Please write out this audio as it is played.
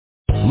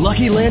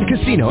Lucky Land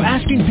Casino,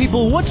 asking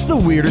people, what's the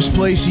weirdest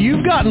place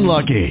you've gotten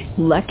lucky?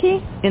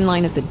 Lucky? In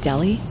line at the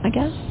deli, I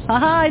guess?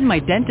 Aha, in my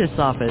dentist's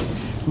office.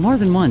 More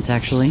than once,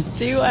 actually.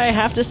 Do I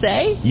have to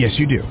say? Yes,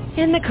 you do.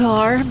 In the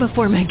car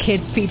before my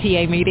kids'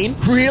 PTA meeting.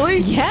 Really?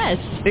 Yes.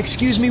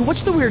 Excuse me,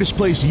 what's the weirdest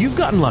place you've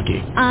gotten lucky?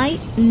 I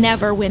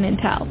never win and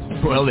tell.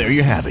 Well, there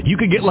you have it. You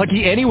can get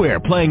lucky anywhere,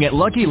 playing at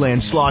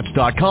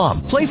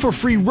LuckyLandSlots.com. Play for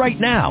free right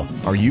now.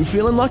 Are you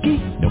feeling lucky?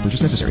 No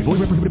purchase necessary. Void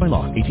where prohibited by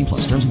law. 18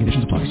 plus. Terms and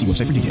conditions apply. See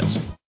website for details.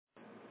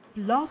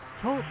 Blog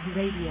Talk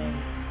Radio.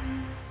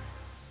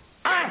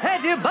 I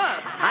hate you both.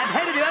 I've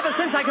hated you ever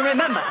since I can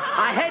remember.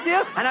 I hate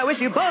you, and I wish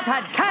you both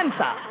had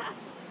cancer.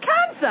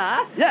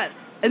 Cancer? Yes,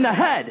 in the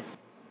head.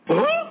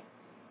 Huh?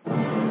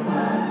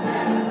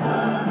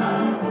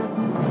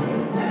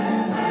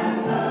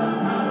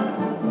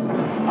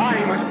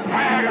 I'm as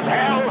tired as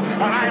hell,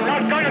 and I'm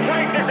not going to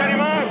take this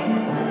anymore.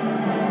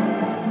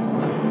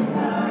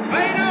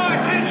 Pay no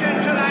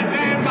attention to that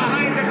man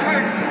behind the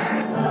curtain.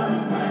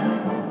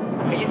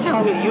 Are you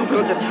telling me you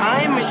built a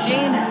time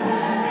machine?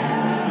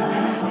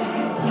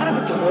 Out of a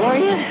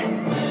DeLorean?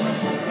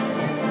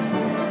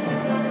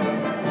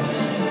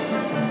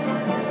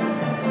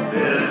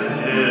 This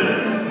is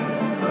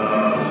the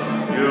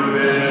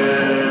Stupid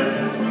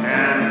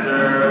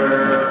Cancer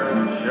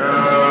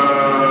Show.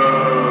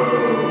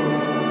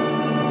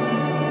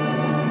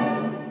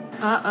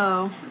 Uh-oh.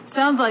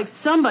 Sounds like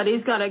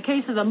somebody's got a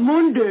case of the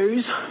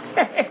Mondays.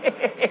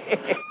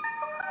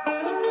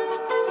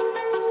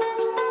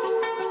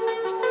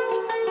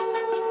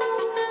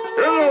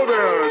 Hello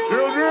there,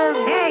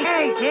 children.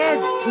 Hey,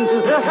 kids.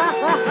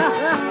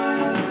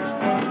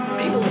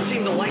 People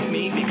seem to like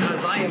me because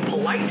I am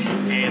polite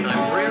and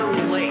I'm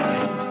rarely late.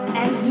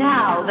 And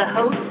now, the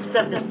hosts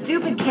of the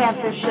Stupid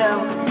Cancer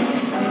Show,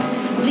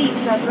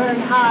 Lisa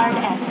Bernhard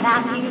and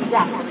Matthew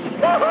Zachary.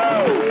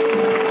 Woohoo!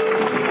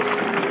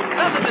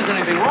 Not that there's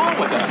anything wrong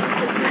with that.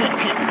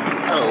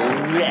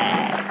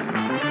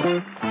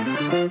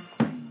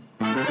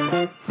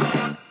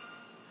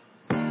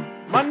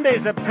 Monday,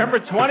 September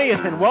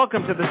 20th, and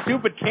welcome to the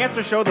Stupid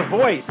Cancer Show, the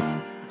voice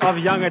of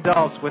young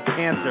adults with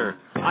cancer.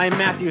 I'm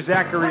Matthew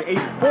Zachary, a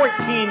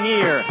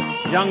 14-year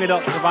young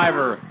adult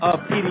survivor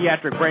of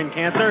pediatric brain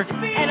cancer.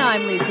 And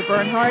I'm Lisa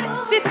Bernhard,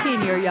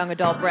 15-year young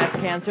adult breast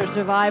cancer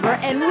survivor,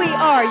 and we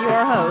are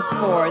your hosts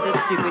for the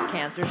Stupid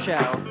Cancer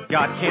Show.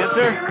 Got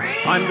cancer?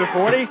 Under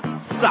 40?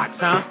 Sucks,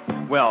 huh?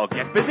 Well,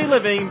 get busy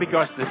living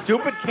because the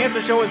Stupid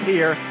Cancer Show is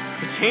here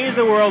to change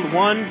the world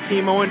one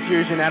chemo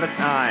infusion at a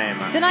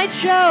time. Tonight's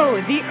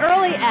show, the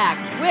early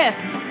act with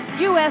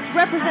U.S.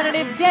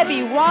 Representative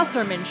Debbie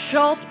Wasserman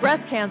Schultz,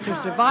 breast cancer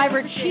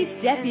survivor, Chief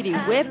Deputy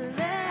Whip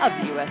of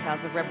the U.S. House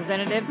of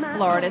Representatives,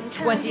 Florida's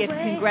 20th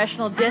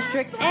Congressional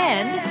District,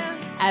 and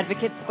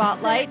Advocate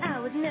Spotlight,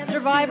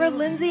 survivor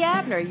LINDSAY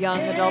AVNER, young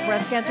adult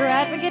breast cancer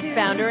advocate,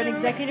 founder and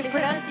executive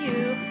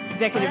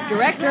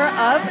director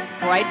of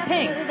Bright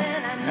Pink.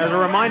 As a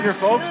reminder,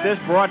 folks, this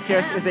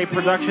broadcast is a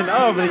production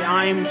of the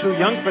I'm Too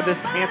Young for This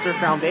Cancer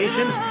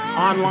Foundation,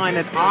 online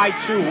at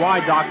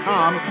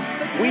i2y.com.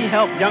 We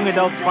help young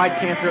adults fight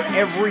cancer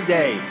every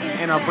day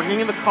and are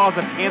bringing the cause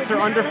of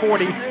cancer under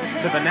 40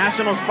 to the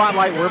national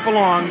spotlight where it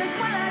belongs,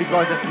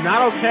 because it's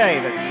not okay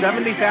that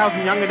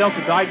 70,000 young adults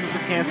are diagnosed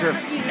with cancer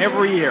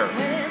every year.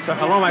 So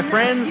hello, my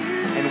friends,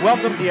 and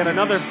welcome to yet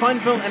another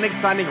fun-filled and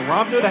exciting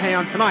romp through the hay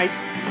on tonight's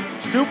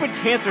Stupid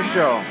Cancer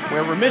Show,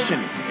 where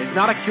remission is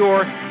not a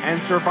cure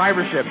and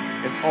survivorship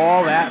is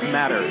all that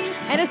matters.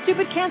 And a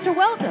Stupid Cancer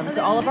welcome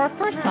to all of our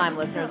first-time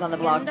listeners on the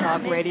Blog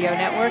Talk Radio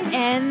Network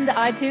and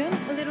iTunes,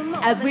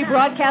 as we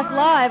broadcast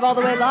live, all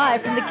the way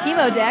live from the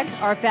Chemo Deck,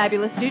 our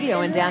fabulous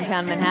studio in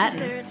downtown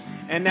Manhattan.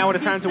 And now it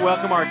is time to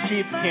welcome our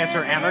Chief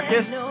Cancer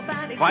Anarchist,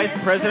 Vice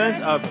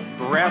President of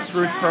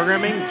Grassroots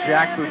Programming,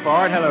 Jack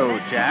Buffard. Hello,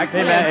 Jack.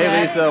 Hey, Matt.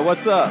 Hey, Lisa.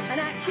 What's up?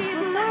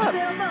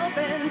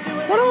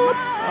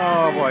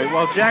 Oh, boy.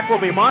 Well, Jack will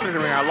be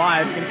monitoring our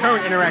live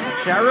concurrent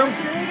interactive chat room.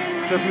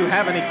 So if you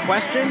have any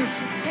questions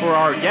for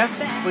our guests,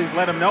 please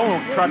let them know.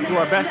 We'll try to do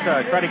our best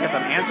to try to get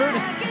them answered.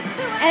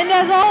 And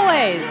as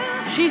always,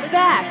 she's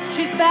back.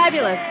 She's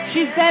fabulous.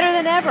 She's better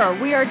than ever.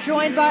 We are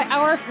joined by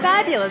our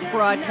fabulous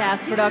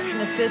broadcast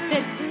production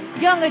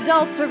assistant, young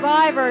adult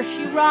survivor.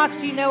 She rocks.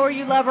 You know her.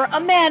 You love her.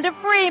 Amanda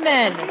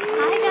Freeman.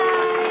 Hi,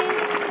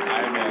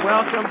 guys.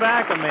 Welcome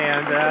back,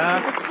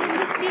 Amanda. We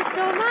missed you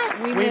so much.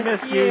 We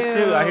missed you,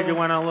 too. I heard you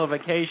went on a little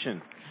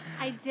vacation.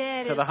 I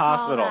did. To the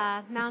hospital.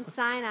 Called, Mount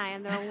Sinai,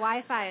 and their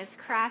Wi-Fi is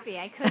crappy.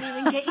 I couldn't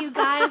even get you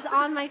guys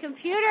on my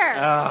computer.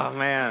 Oh,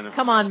 man.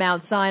 Come on,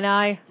 Mount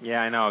Sinai.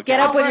 Yeah, I know. Get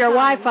up with your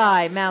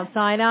Wi-Fi, Mount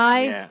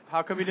Sinai. Yeah.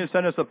 How come you didn't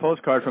send us a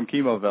postcard from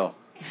Chemoville?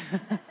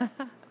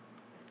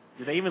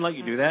 Did they even let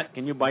you do that?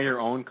 Can you buy your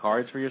own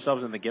cards for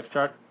yourselves in the gift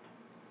card?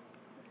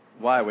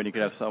 Why, when you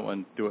could have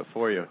someone do it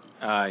for you?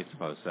 I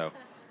suppose so.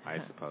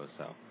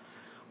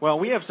 Well,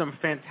 we have some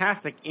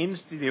fantastic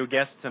in-studio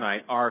guests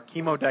tonight. Our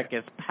chemo deck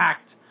is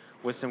packed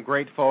with some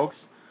great folks.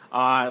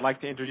 I'd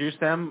like to introduce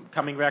them,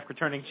 coming back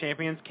returning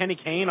champions, Kenny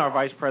Kane, our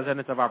Vice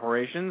President of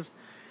Operations,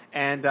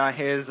 and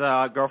his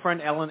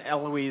girlfriend, Ellen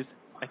Eloise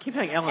I keep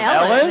saying Ellen.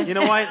 Ellen? You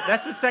know why?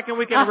 That's the second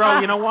week in a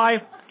row. You know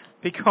why?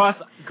 Because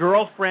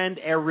girlfriend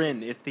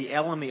Erin. It's the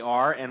L and the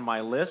R and my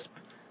lisp.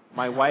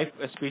 My wife,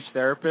 a speech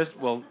therapist,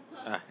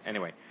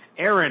 anyway.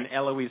 Erin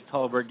Eloise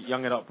Tullberg,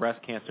 young adult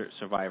breast cancer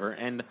survivor,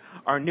 and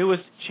our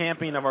newest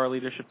champion of our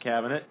leadership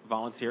cabinet,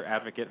 volunteer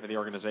advocate for the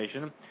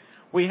organization.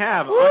 We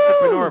have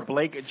entrepreneur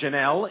Blake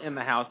Janelle in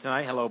the house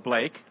tonight. Hello,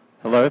 Blake.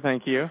 Hello,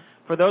 thank you.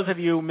 For those of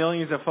you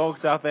millions of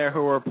folks out there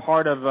who are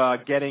part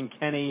of getting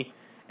Kenny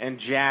and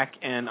Jack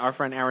and our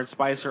friend Aaron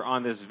Spicer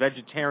on this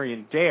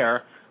vegetarian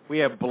dare, we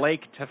have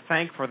Blake to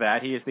thank for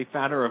that. He is the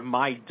founder of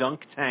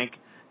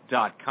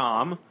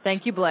MyDunkTank.com.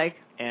 Thank you, Blake.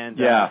 And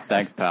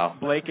thanks, pal.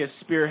 Blake is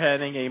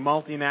spearheading a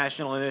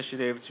multinational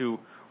initiative to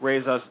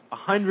raise us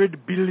 $100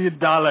 billion.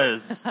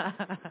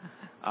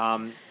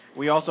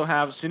 We also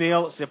have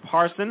Sunil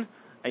Siparsan,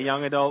 a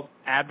young adult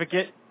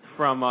advocate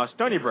from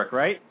Stony Brook,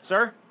 right,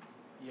 sir?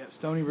 Yeah,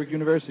 Stony Brook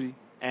University.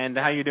 And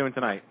how you doing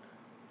tonight?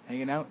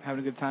 Hanging out,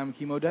 having a good time with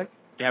Chemo Deck.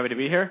 You happy to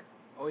be here?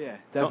 Oh, yeah,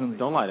 definitely.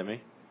 Don't lie to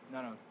me.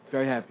 No,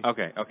 very happy.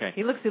 Okay.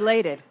 He looks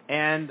elated.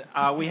 And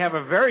we have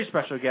a very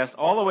special guest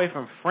all the way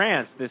from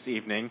France this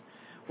evening.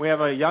 We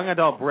have a young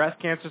adult breast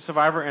cancer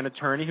survivor and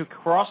attorney who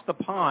crossed the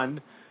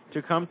pond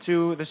to come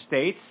to the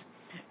States,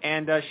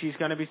 and she's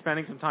going to be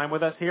spending some time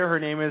with us here. Her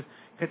name is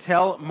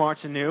Catel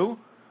Martineau.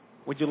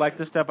 Would you like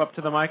to step up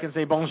to the mic and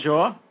say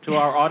bonjour to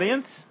our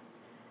audience?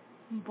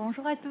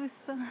 Bonjour à tous.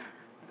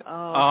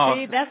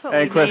 See, that's what we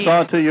need. And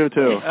croissant to you,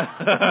 too.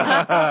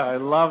 I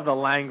love the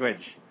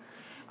language.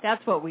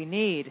 That's what we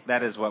need.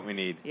 That is what we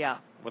need. Yeah.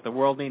 What the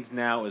world needs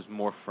now is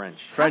more French.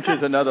 French is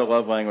another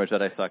love language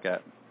that I suck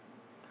at.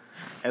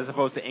 As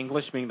opposed to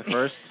English being the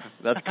first?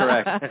 That's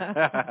correct.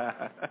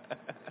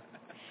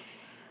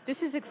 This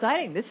is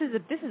exciting. This is a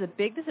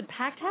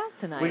packed house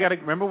tonight. We got to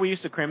remember we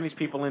used to cram these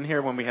people in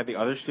here when we had the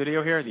other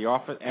studio here, the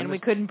office, and we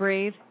couldn't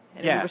breathe.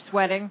 And we were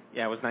sweating.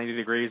 Yeah, it was 90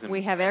 degrees. And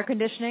we have air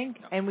conditioning,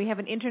 and we have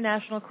an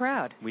international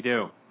crowd. We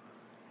do.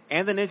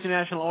 And an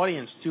international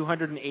audience,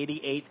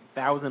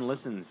 288,000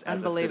 listens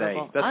as of today.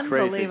 That's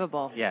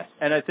Unbelievable. Crazy. Yes.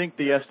 And I think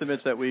the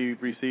estimates that we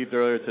received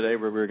earlier today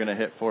were we were going to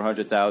hit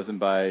 400,000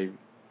 by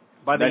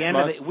the end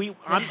month. of the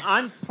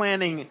I'm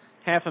planning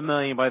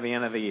 500,000 by the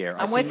end of the year.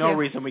 I see no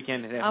reason we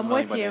can't hit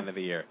 500,000 by the end of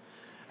the year.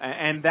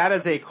 And that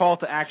is a call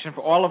to action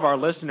for all of our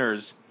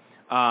listeners.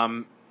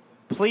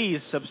 Please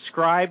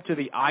subscribe to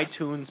the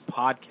iTunes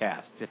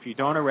podcast. If you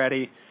don't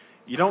already,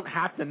 you don't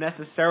have to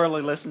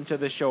necessarily listen to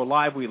the show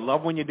live. We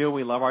love when you do.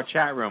 We love our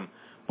chat room.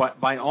 But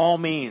by all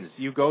means,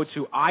 you go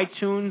to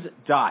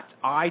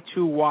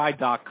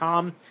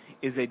itunes.i2y.com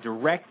is a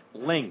direct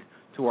link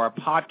to our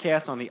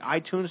podcast on the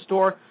iTunes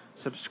store.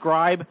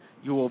 Subscribe.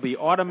 You will be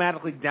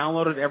automatically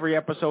downloaded every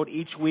episode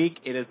each week.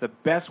 It is the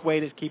best way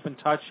to keep in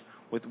touch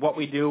with what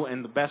we do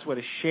and the best way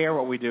to share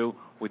what we do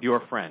with your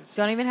friends.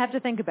 Don't even have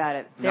to think about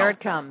it. There it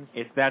comes.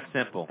 It's that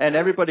simple. And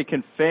everybody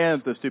can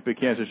fan the Stupid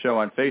Cancer Show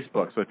on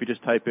Facebook. So if you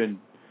just type in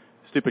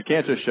Stupid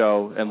Cancer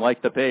Show and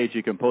like the page,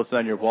 you can post it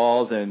on your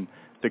walls, and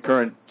the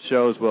current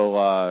shows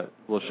will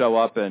show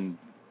up and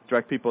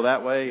direct people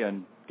that way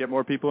and get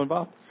more people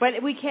involved.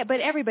 But we can't. But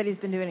everybody's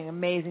been doing an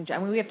amazing job.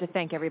 I mean, we have to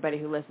thank everybody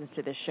who listens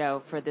to this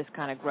show for this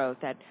kind of growth.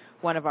 That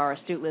one of our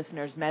astute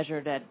listeners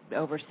measured at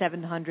over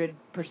 700%.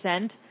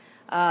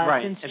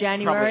 Since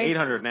January. Probably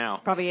 800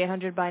 now. Probably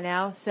 800 by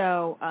now.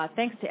 So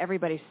thanks to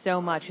everybody so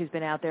much who's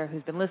been out there,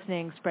 who's been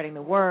listening, spreading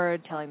the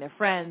word, telling their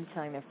friends,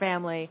 telling their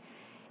family.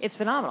 It's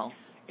phenomenal.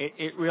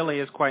 It really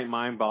is quite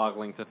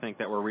mind-boggling to think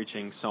that we're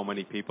reaching so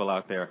many people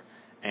out there.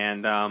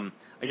 And,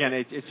 again,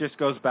 it just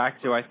goes back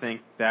to, I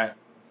think, that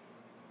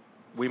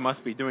we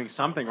must be doing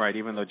something right,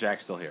 even though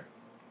Jack's still here.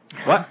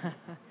 What?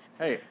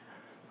 Hey.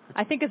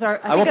 I think it's our.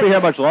 I won't be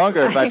here much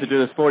longer if I have to do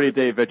this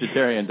 40-day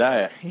vegetarian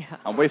diet. Yeah.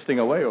 I'm wasting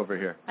away over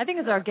here. I think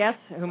it's our guests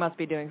who must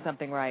be doing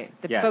something right.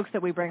 The folks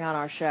that we bring on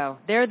our show.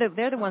 They're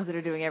the ones that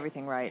are doing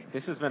everything right.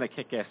 This has been a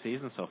kick-ass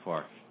season so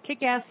far.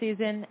 Kick-ass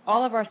season.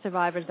 All of our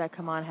survivors that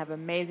come on have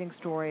amazing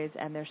stories,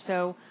 and they're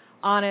so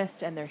honest,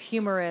 and they're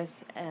humorous,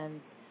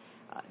 and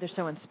they're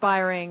so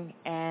inspiring.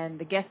 And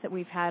the guests that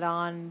we've had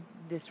on,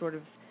 this sort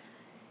of...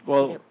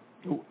 Well,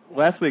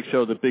 last week's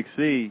show, The Big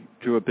C,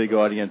 drew a big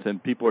audience,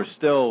 and people are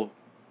still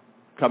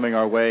coming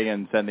our way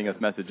and sending us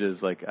messages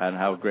like on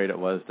how great it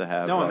was to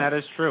have. No, and that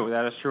is true.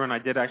 That is true, and I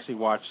did actually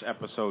watch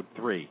episode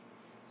 3.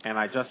 And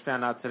I just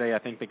found out today I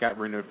think they got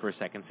renewed for a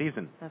second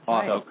season. That's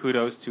right. So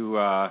kudos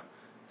to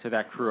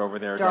that crew over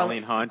there.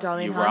 Darlene Hunt, you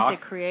Hunt, rock.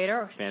 the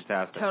creator.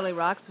 Fantastic. Totally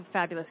rocks. A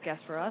fabulous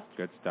guest for us.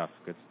 Good stuff.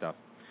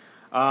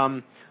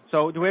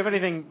 So do we have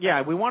anything?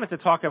 Yeah, we wanted to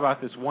talk about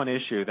this one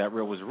issue that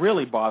was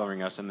really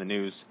bothering us in the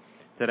news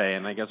today,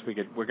 and I guess we're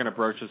going to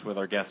broach this with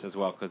our guests as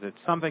well, because it's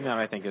something that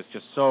I think is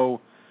just so...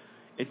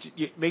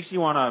 It makes you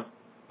want to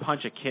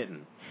punch a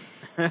kitten.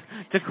 to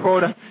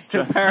quote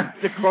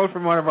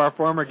from one of our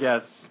former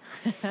guests,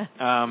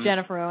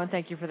 Jennifer Owen,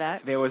 thank you for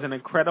that. There was an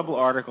incredible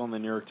article in the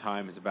New York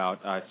Times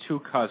about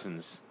two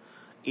cousins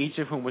each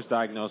of whom was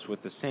diagnosed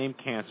with the same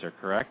cancer,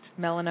 correct?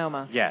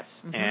 Melanoma. Yes.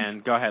 Mm-hmm.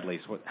 And go ahead, Lise.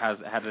 How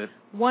did it...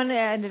 One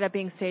ended up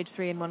being stage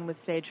 3 and one was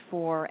stage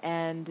 4,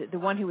 and the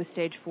one who was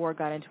stage 4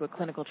 got into a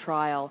clinical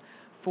trial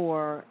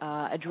for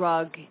a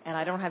drug, and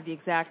I don't have the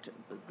exact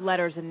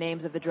letters and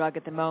names of the drug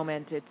at the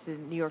moment. It's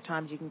in New York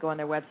Times. You can go on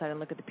their website and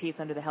look at the piece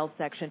under the health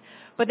section.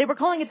 But they were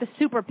calling it the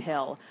super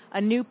pill,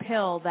 a new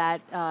pill that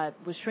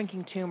was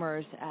shrinking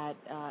tumors at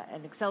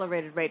an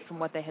accelerated rate from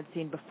what they had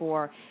seen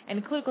before. And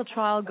a clinical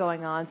trial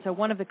going on, so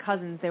one of the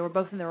cousins, they were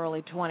both in their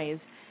early 20s,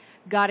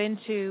 got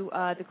into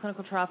the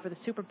clinical trial for the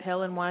super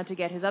pill and wanted to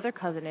get his other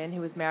cousin in,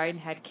 who was married and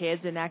had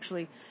kids, and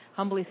actually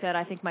humbly said,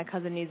 I think my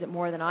cousin needs it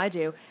more than I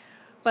do.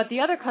 But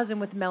the other cousin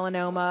with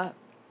melanoma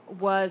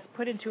was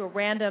put into a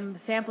random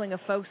sampling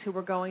of folks who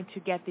were going to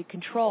get the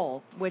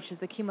control, which is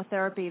the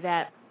chemotherapy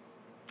that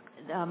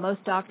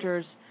most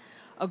doctors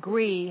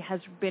agree has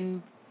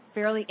been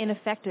fairly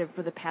ineffective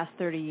for the past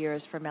 30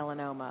 years for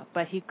melanoma.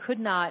 But he could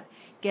not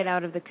get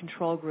out of the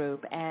control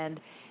group. And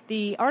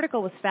the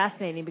article was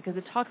fascinating because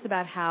it talks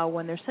about how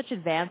when there's such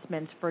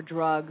advancements for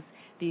drugs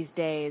these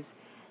days,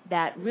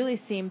 that really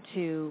seem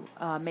to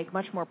make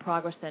much more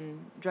progress than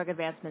drug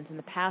advancements in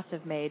the past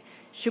have made.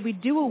 Should we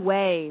do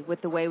away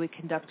with the way we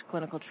conduct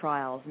clinical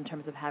trials in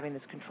terms of having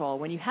this control?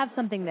 When you have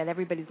something that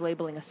everybody's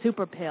labeling a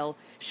super pill,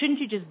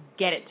 shouldn't you just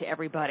get it to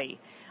everybody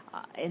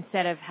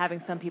instead of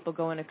having some people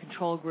go in a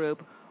control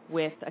group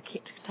with a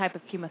type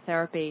of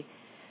chemotherapy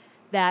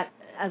that,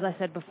 as I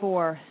said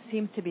before,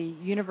 seems to be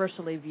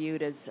universally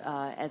viewed as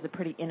a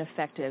pretty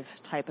ineffective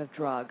type of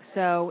drug?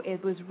 So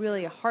it was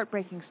really a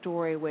heartbreaking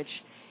story, which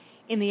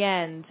in the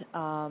end,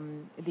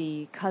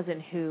 the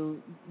cousin who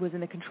was in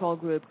the control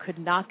group could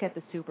not get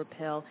the super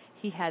pill.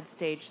 He had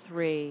stage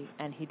 3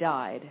 and he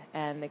died.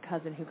 And the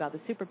cousin who got the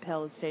super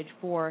pill is stage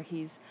 4.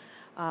 He's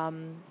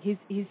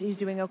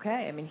doing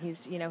okay. I mean, he's.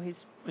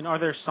 And are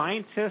there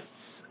scientists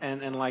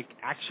and like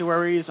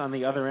actuaries on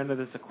the other end of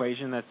this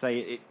equation that say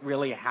it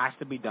really has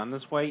to be done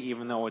this way,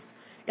 even though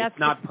it's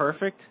not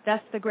perfect?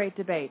 That's the great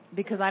debate,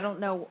 because I don't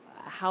know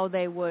how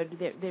they would.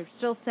 They're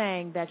still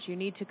saying that you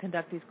need to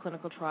conduct these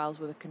clinical trials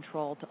with a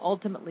control to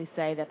ultimately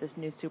say that this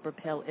new super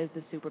pill is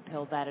the super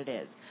pill that it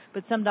is.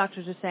 But some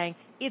doctors are saying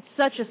it's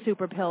such a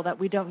super pill that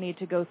we don't need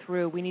to go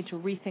through. We need to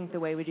rethink the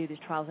way we do these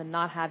trials and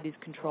not have these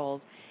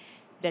controls,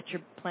 that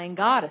you're playing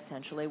God,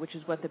 essentially, which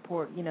is what the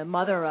poor,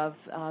 mother of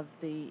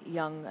the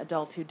young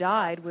adult who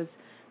died was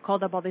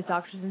called up all these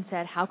doctors and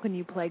said, how can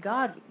you play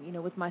God,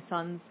 with my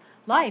son's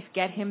life?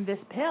 Get him this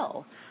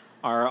pill.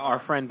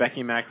 Our friend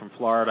Becky Mack from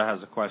Florida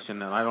has a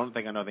question, and I don't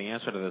think I know the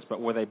answer to this,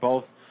 but were they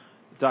both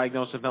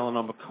diagnosed with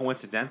melanoma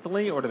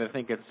coincidentally, or do they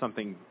think it's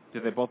something,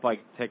 did they both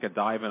take a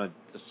dive in a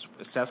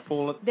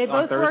cesspool on Thursday or something? They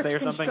both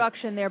worked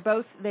construction.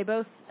 They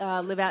both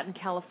live out in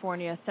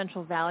California.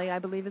 Central Valley, I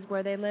believe, is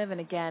where they live. And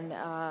again,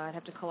 I'd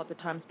have to call up the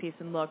Times piece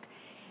and look.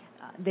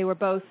 They were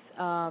both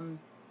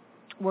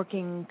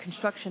working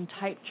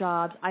construction-type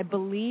jobs. I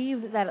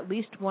believe that at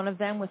least one of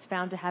them was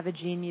found to have a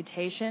gene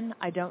mutation.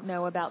 I don't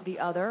know about the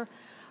other.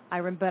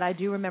 But I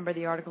do remember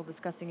the article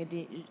discussing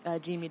a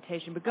gene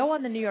mutation. But go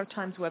on the New York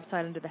Times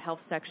website under the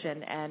health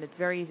section, and it's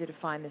very easy to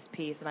find this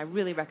piece. And I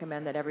really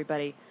recommend that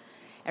everybody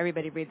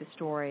read the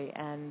story,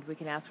 and we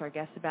can ask our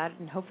guests about it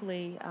and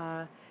hopefully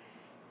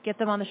get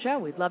them on the show.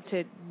 We'd love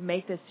to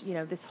make this,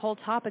 this whole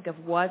topic of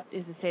what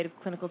is the state of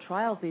clinical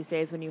trials these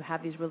days when you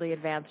have these really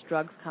advanced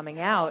drugs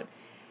coming out,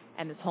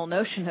 and this whole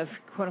notion of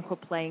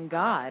quote-unquote playing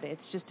God. It's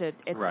just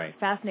it's right.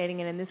 Fascinating,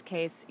 and in this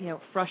case,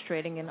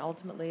 frustrating and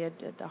ultimately a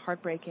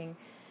heartbreaking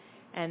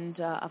and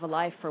of a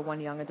life for one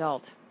young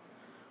adult.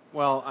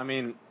 Well, I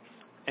mean,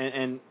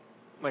 and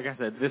like I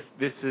said,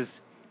 this is,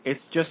 it's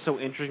just so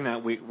interesting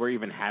that we're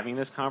even having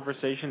this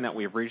conversation, that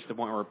we've reached the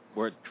point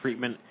where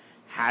treatment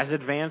has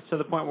advanced to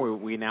the point where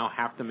we now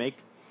have to make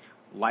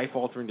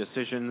life-altering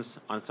decisions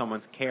on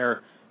someone's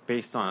care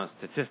based on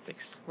statistics.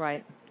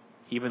 Right.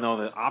 Even though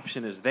the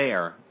option is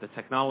there, the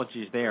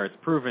technology is there, it's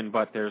proven,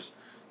 but there's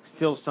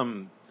still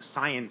some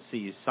science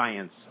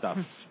stuff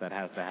that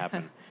has to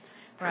happen.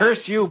 Right. Curse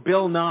you,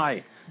 Bill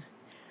Nye.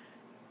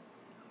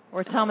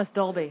 Or Thomas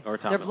Dolby.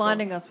 They're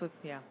blinding us with,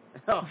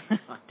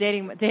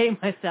 dating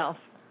myself.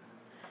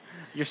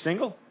 You're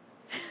single?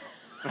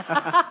 All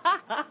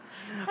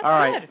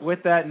right.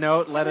 With that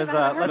note, let us.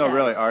 No,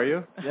 really, are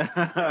you?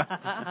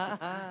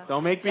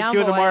 Don't make me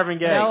cue the Marvin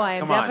Gaye. No, I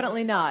am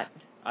definitely not.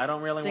 I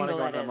don't really want to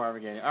go to the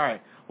Marvin Gaye. All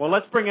right. Well,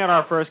 let's bring out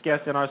our first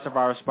guest in our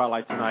Survivor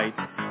Spotlight tonight.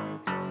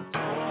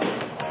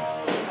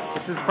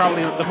 This is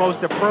probably the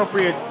most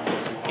appropriate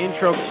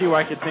intro cue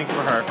I could think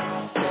for her,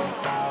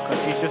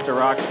 because she's just a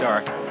rock star.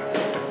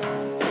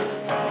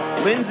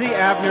 Lindsay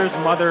AVNER's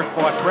mother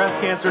fought breast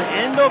cancer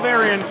and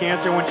ovarian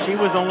cancer when she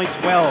was only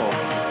 12.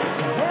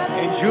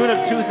 In June of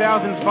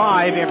 2005,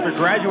 after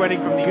graduating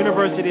from the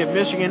University of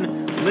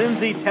Michigan,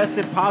 Lindsay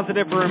tested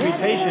positive for a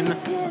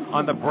mutation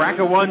on the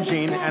BRCA1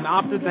 gene and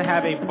opted to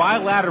have a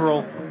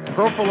bilateral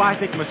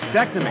prophylactic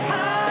mastectomy.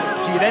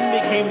 She then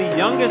became the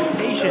youngest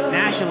patient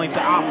nationally to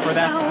opt for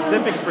that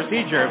specific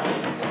procedure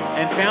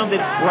and founded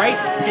Bright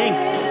Pink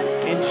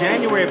in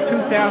January of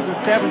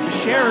 2007 to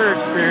share her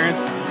experience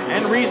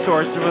and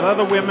resources with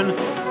other women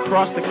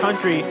across the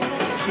country.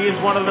 She is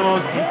one of the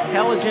most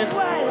intelligent,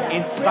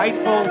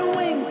 insightful,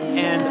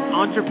 and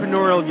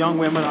entrepreneurial young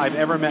women I've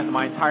ever met in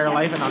my entire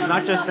life, and I'm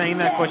not just saying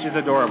that because she's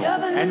adorable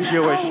and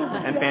Jewish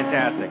and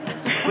fantastic.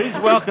 Please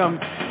welcome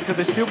to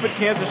the Stupid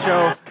Cancer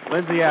Show,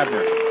 Lindsay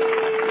AVNER.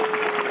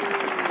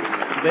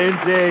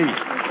 Lindsay.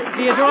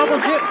 The adorable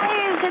Jew.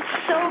 It's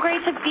so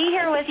great to be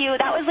here with you.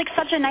 That was like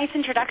such a nice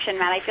introduction,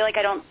 Matt. I feel like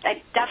I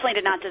definitely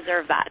did not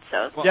deserve that.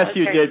 So yes,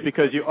 you did,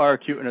 because you are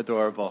cute and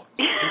adorable.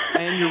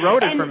 And you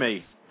wrote it for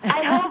me.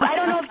 I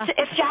don't know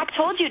if Jack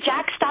told you.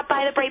 Jack stopped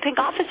by the Bright Pink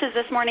offices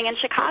this morning in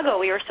Chicago.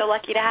 We were so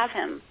lucky to have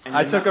him.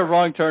 I took a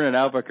wrong turn in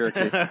Albuquerque.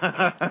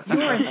 You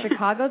were in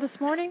Chicago this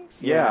morning?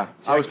 Yeah.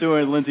 I was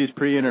doing Lindsay's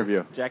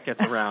pre-interview. Jack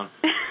gets around.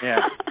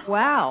 Yeah.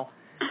 Wow.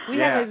 We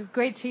have a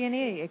great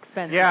T&E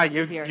expense. Yeah,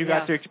 you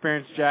got to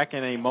experience Jack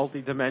in a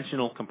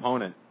multi-dimensional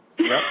component.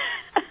 Yep.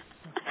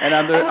 And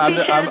I'm the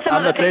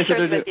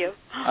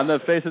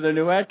face of the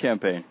new ad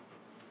campaign.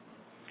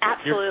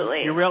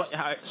 Absolutely.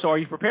 So are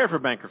you prepared for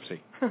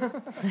bankruptcy? He's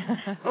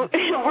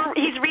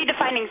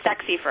redefining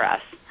sexy for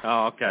us.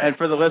 Oh, okay. And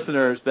for the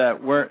listeners that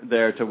weren't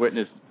there to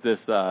witness this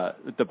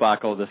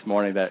debacle this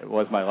morning, that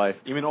was my life.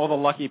 You mean all the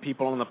lucky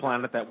people on the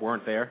planet that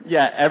weren't there?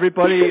 Yeah,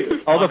 everybody,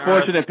 all the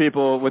fortunate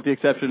people, with the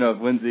exception of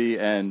Lindsay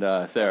and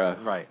Sarah.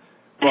 Right.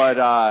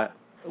 But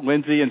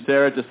Lindsay and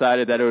Sarah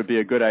decided that it would be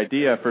a good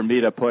idea for me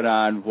to put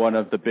on one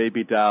of the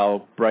baby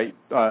doll bright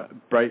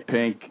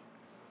pink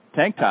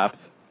tank tops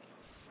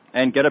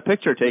and get a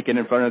picture taken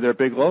in front of their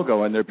big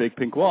logo and their big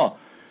pink wall.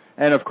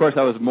 And, of course,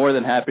 I was more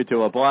than happy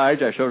to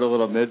oblige. I showed a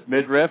little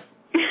midriff.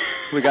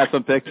 We got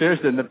some pictures,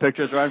 and the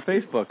pictures are on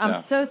Facebook now.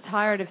 I'm so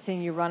tired of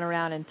seeing you run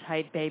around in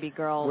tight baby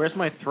girl. Where's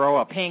my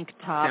throw-up? Pink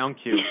top. Sound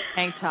cute.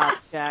 Tank top,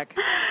 Jack.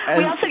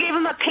 We also gave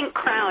him a pink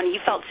crown. He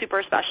felt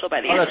super special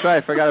by the end. Oh, that's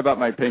right. I forgot about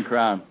my pink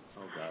crown.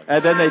 Oh, God.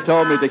 And then they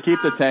told me to keep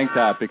the tank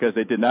top because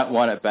they did not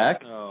want it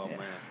back. Oh, man.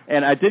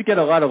 And I did get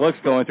a lot of looks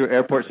going through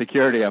airport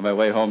security on my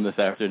way home this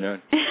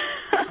afternoon.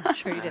 I'm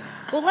sure you did.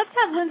 Well, let's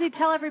have Lindsay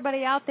tell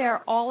everybody out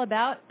there all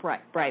about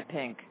Bright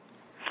Pink.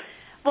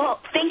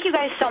 Well, thank you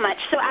guys so much.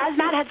 So as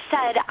Matt had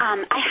said,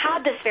 I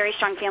had this very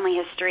strong family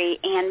history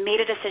and made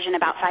a decision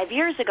about 5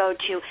 years ago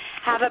to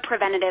have a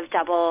preventative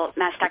double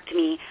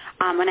mastectomy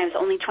when I was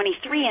only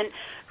 23. And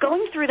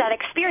going through that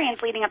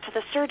experience leading up to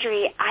the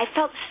surgery, I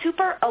felt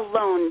super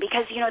alone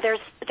because, you know,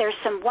 there's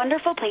some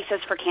wonderful places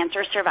for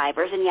cancer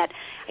survivors, and yet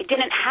I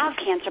didn't have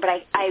cancer,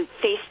 but I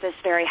faced this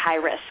very high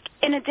risk.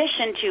 In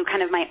addition to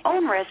kind of my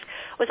own risk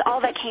was all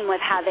that came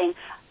with having,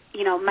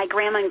 you know, my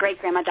grandma and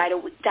great-grandma die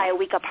a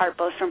week apart,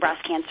 both from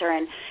breast cancer,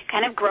 and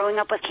kind of growing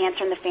up with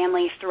cancer in the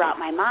family throughout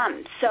my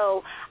mom.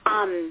 So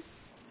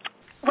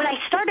when I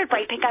started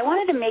Bright Pink, I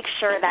wanted to make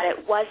sure that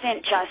it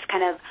wasn't just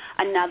kind of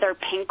another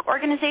pink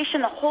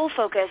organization. The whole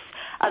focus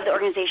of the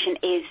organization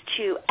is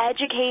to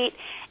educate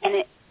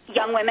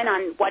young women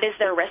on what is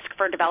their risk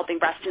for developing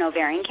breast and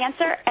ovarian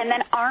cancer, and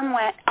then arm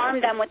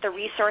them with the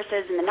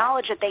resources and the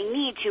knowledge that they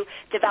need to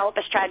develop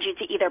a strategy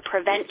to either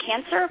prevent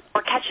cancer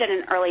or catch it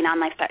in an early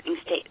non-life-threatening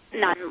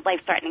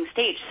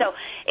stage. So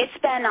it's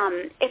been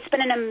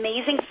an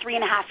amazing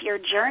 3.5-year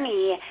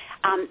journey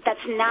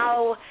that's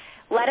now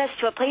led us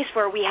to a place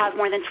where we have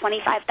more than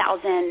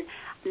 25,000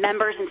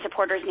 members and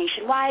supporters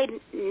nationwide,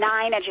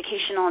 9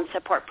 educational and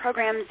support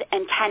programs,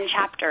 and 10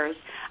 chapters,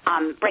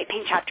 Bright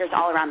Pink chapters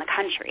all around the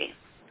country.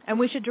 And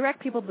we should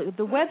direct people,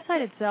 the website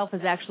itself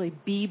is actually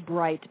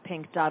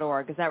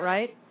bebrightpink.org, is that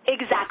right?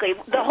 Exactly.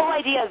 The whole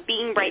idea of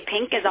being Bright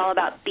Pink is all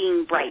about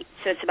being bright.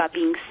 So it's about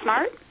being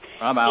smart,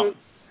 I'm out.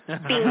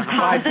 being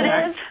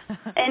positive,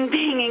 and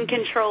being in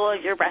control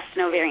of your breast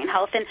and ovarian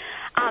health. And,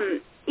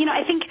 you know,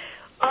 I think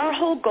our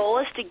whole goal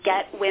is to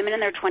get women in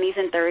their 20s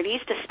and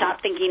 30s to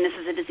stop thinking this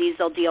is a disease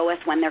they'll deal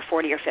with when they're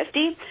 40 or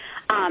 50.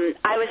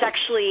 I was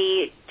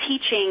actually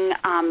teaching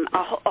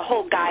a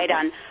whole guide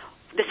on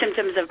the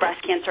symptoms of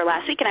breast cancer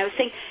last week, and I was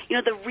saying, you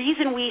know, the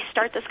reason we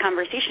start this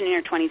conversation in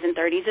your 20s and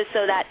 30s is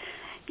so that,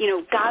 you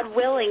know, God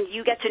willing,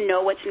 you get to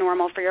know what's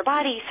normal for your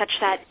body, such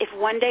that if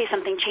one day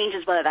something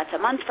changes, whether that's a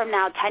month from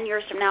now, 10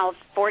 years from now,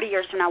 40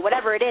 years from now,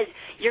 whatever it is,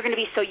 you're going to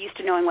be so used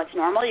to knowing what's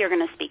normal, you're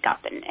going to speak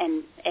up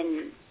and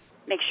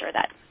make sure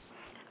that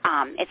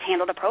it's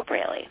handled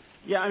appropriately.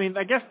 Yeah, I mean,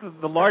 I guess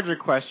the larger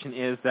question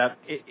is that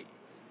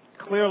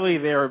clearly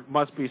there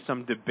must be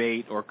some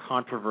debate or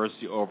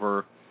controversy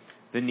over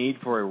the need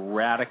for a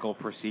radical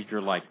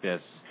procedure like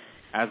this,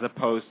 as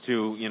opposed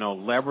to, you know,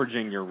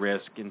 leveraging your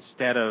risk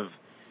instead of,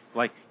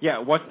 like, yeah,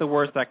 what's the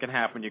worst that can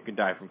happen? You can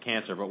die from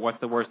cancer. But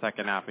what's the worst that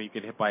can happen? You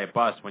get hit by a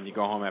bus when you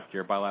go home after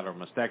your bilateral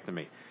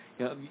mastectomy.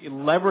 You know,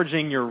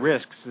 leveraging your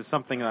risks is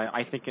something that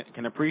I think it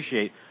can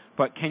appreciate.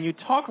 But can you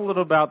talk a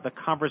little about the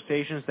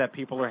conversations that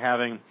people are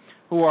having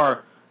who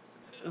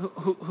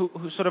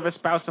sort of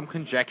espouse some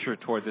conjecture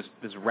toward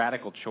this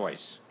radical choice?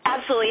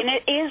 Absolutely, and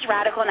it is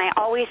radical, and I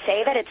always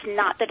say that it's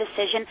not the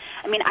decision.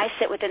 I mean, I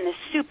sit within this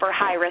super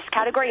high-risk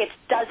category. It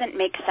doesn't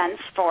make sense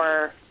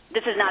for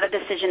this is not a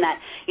decision that,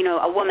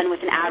 a woman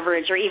with an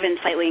average or even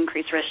slightly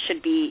increased risk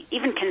should be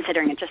even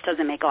considering. It just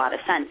doesn't make a lot of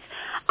sense.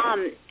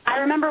 I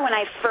remember when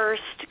I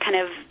first kind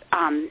of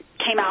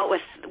came out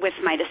with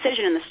my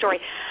decision in the story,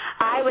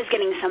 I was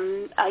getting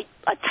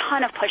a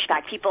ton of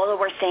pushback. People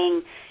were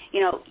saying,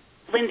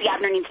 Lindsay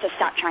AVNER needs to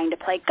stop trying to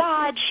play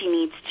God. She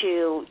needs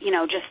to,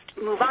 just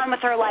move on with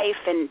her life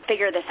and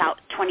figure this out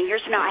 20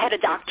 years from now. I had a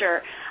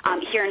doctor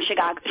here in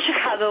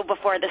Chicago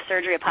before the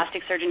surgery, a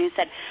plastic surgeon, who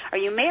said, "Are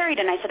you married?"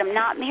 And I said, "I'm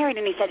not married."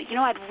 And he said,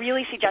 "I'd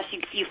really suggest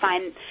you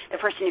find the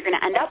person you're going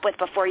to end up with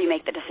before you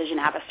make the decision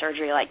to have a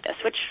surgery like this,"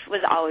 which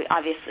was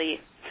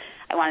obviously,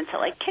 I wanted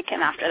to kick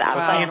him after that.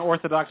 Was he an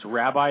Orthodox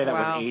rabbi that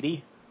was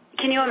 80?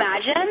 Can you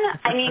imagine?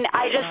 I mean,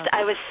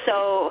 I was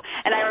so,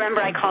 and I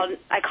remember I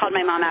called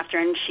my mom after,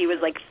 and she was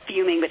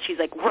fuming, but she's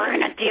like, "We're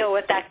going to deal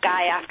with that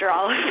guy after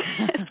all of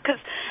this," because,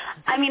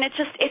 I mean,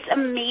 it's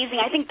amazing.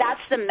 I think that's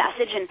the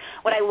message, and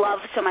what I love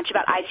so much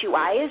about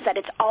I2Y is that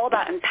it's all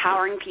about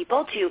empowering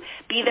people to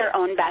be their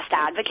own best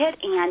advocate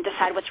and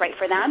decide what's right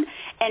for them,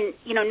 and,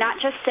 not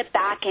just sit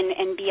back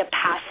and be a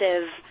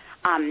passive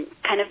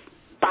kind of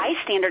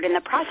bystander in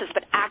the process,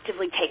 but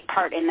actively take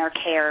part in their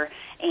care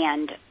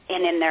and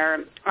in their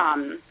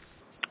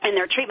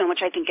treatment,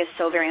 which I think is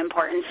so very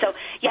important. So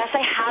yes,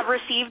 I have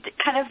received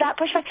kind of that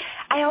pushback.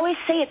 I always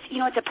say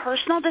it's a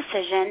personal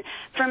decision.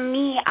 For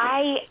me,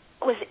 I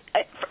was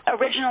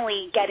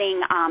originally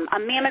getting a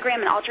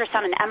mammogram, an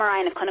ultrasound, an MRI,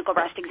 and a clinical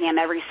breast exam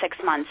every 6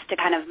 months to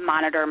kind of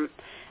monitor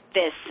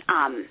this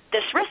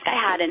risk I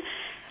had. And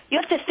you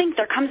have to think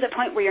there comes a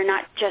point where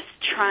you're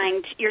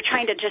trying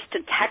to just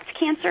detect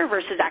cancer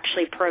versus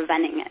actually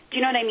preventing it. Do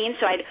you know what I mean?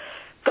 So I'd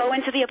go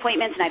into the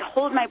appointments and I'd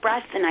hold my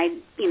breath and I'd,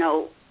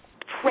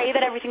 pray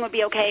that everything would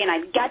be okay, and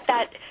I'd get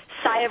that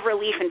sigh of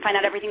relief and find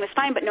out everything was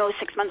fine, but no,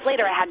 6 months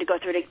later I had to go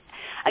through it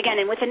again.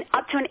 And with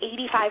up to an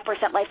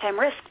 85% lifetime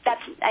risk,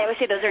 I always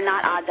say those are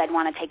not odds I'd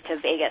want to take to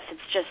Vegas.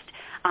 It's just,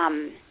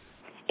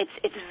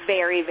 it's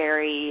very,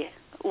 very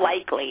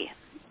likely,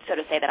 so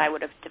to say, that I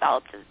would have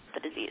developed the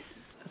disease.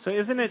 So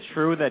isn't it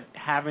true that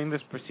having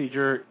this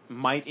procedure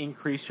might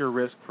increase your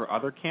risk for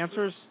other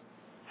cancers?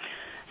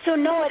 So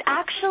no, it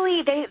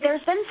actually,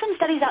 there's been some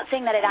studies out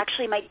saying that it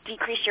actually might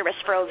decrease your risk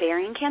for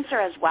ovarian cancer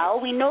as well.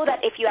 We know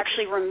that if you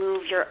actually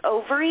remove your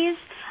ovaries,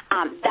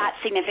 that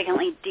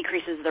significantly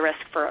decreases the risk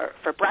for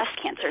breast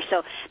cancer.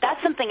 So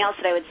that's something else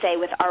that I would say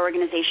with our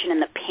organization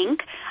in the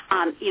PINK.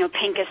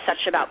 PINK is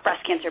such about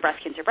breast cancer,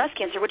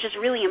 which is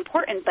really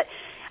important, but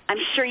I'm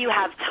sure you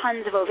have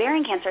tons of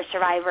ovarian cancer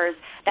survivors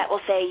that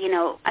will say,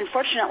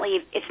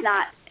 unfortunately,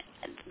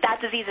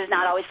 that disease is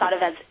not always thought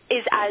of as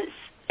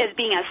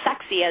being as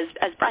sexy as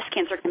breast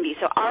cancer can be.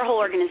 So our whole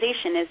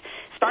organization is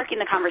sparking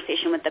the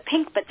conversation with the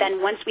PINK, but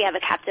then once we have a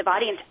captive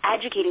audience,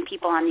 educating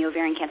people on the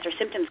ovarian cancer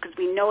symptoms, because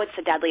we know it's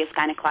the deadliest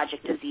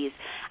gynecologic disease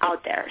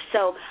out there.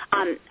 So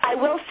I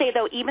will say,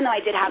 though, even though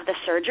I did have the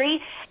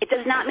surgery, it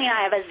does not mean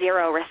I have a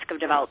zero risk of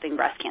developing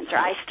breast cancer.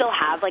 I still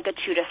have a 2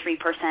 to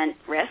 3%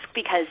 risk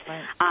because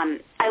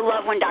I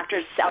love when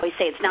doctors always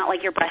say it's not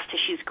like your breast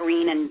tissue's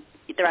green and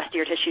the rest of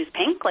your tissue's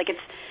pink.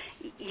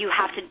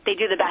 They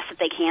do the best that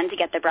they can to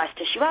get the breast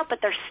tissue out, but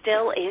there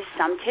still is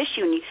some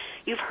tissue. And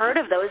you've heard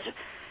of those,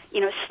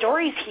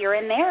 stories here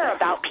and there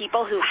about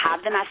people who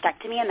have the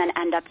mastectomy and then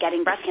end up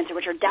getting breast cancer,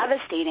 which are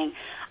devastating.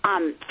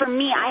 For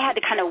me, I had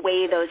to kind of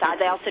weigh those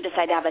odds. I also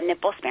decided to have a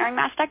nipple-sparing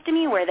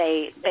mastectomy where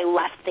they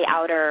left the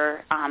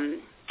outer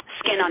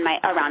skin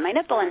around my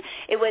nipple. And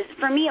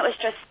for me, it was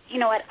just,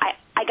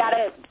 I got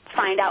to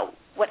find out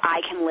what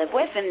I can live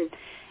with. And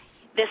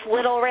this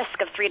little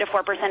risk of 3 to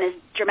 4% is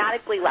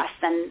dramatically less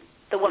than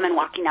the woman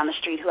walking down the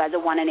street who has a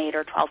 1 in 8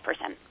 or 12%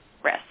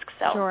 risk.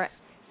 So. Sure.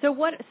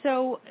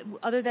 So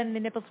other than the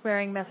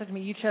nipple-sparing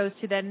mastectomy, you chose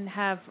to then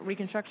have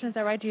reconstruction, is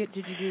that right? Did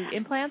you do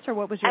implants, or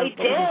what was your... I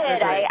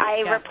did.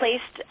 I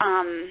replaced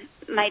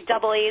my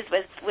double A's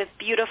with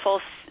beautiful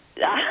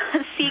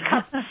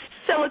C-cup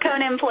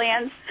silicone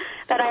implants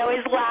that I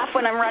always laugh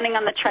when I'm running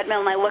on the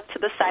treadmill and I look to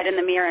the side in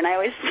the mirror and I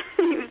always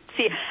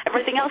see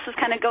everything else is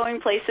kind of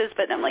going places,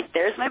 but I'm like,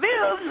 there's my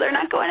boobs. They're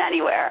not going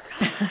anywhere.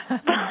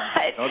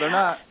 But no, they're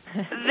not.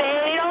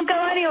 They don't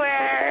go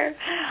anywhere.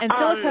 And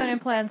silicone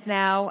implants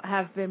now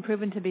have been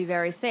proven to be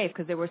very safe,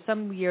 because there were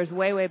some years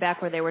way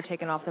back where they were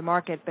taken off the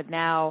market, but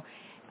now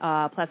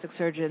plastic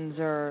surgeons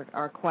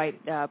are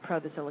quite pro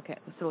the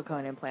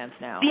silicone implants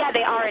now. Yeah,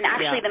 they are, and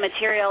actually the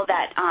material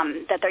that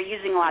they're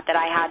using a lot that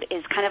I had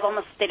is kind of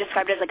almost, they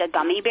described it as like a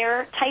gummy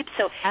bear type,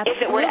 so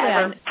if it were to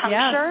ever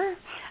puncture,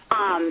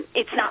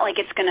 it's not like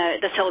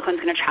the silicone's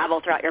going to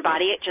travel throughout your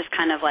body. It just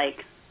kind of it's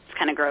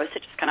kind of gross.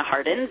 It just kind of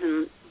hardens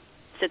and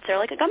sits there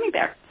like a gummy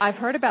bear. I've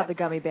heard about the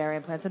gummy bear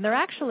implants, and they're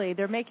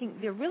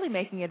really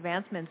making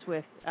advancements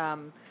with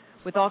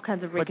all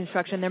kinds of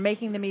reconstruction. They're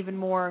making them even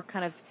more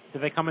kind of... Do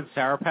they come in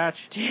Sour Patch?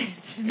 I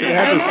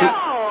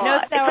know. No,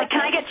 it's like,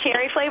 can I get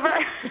cherry flavor?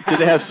 Do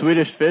they have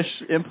Swedish fish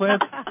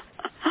implants?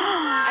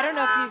 I don't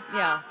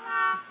know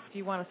if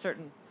you want a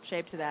certain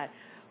shape to that.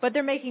 But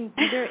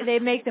they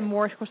make them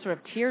more sort of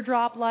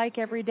teardrop-like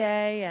every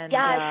day, and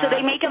so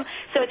they make them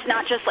so it's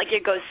not just like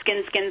it goes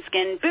skin, skin,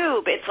 skin,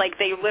 boob. It's like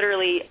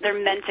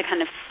they're meant to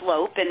kind of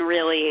slope and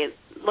really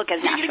look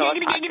as natural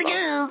as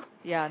possible.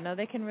 Yeah, no,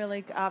 they can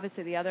really.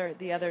 Obviously, the other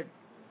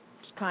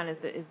kind is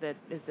the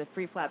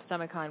free flap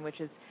stomach kind,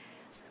 which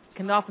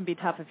can often be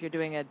tough if you're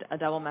doing a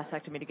double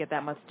mastectomy to get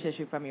that much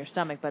tissue from your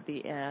stomach. But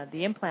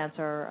the implants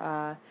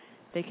are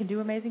they can do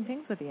amazing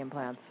things with the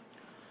implants.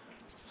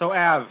 So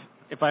Av,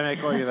 if I may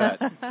call you that.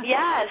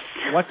 Yes.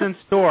 What's in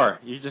store?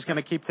 You just going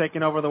to keep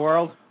taking over the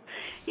world?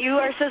 You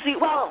are so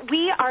sweet. Well,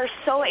 we are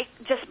so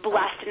just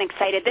blessed and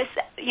excited. This,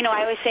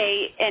 I always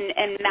say,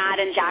 and Matt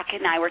and Jack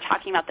and I were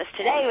talking about this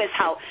today, was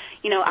how,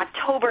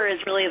 October is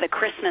really the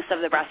Christmas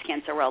of the breast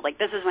cancer world. Like,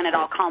 this is when it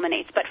all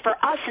culminates. But for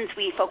us, since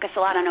we focus a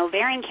lot on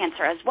ovarian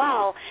cancer as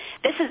well,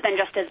 this has been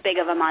just as big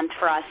of a month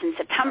for us in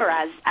September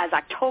as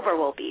October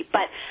will be.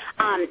 But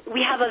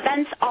we have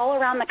events all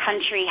around the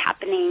country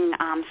happening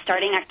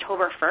starting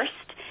October 1st.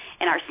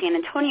 In our San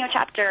Antonio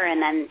chapter,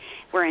 and then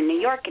we're in New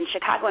York and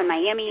Chicago and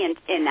Miami and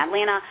in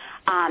Atlanta.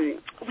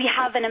 We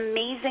have an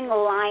amazing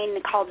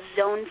line called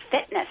Zone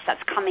Fitness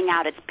that's coming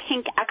out. It's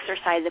pink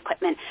exercise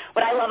equipment.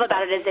 What I love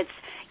about it is it's,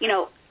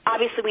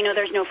 obviously we know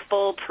there's no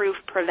foolproof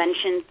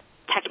prevention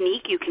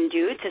technique you can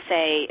do to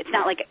say it's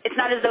not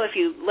as though if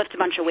you lift a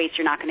bunch of weights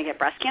you're not going to get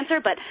breast cancer,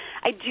 but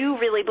I do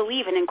really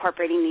believe in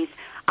incorporating these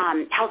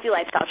healthy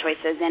lifestyle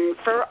choices and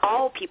for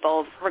all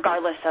people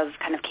regardless of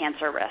kind of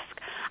cancer risk.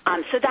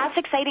 So that's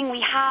exciting.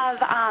 We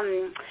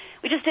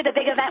just did a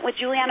big event with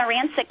Juliana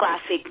Rancic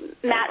last week.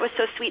 Matt was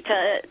so sweet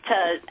to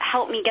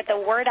help me get the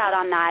word out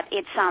on that.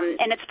 It's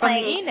and it's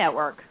playing from the E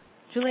Network.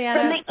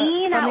 Juliana from the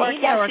E Network.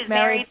 Yes, she's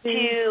married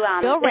to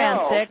Bill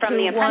Rancic, from who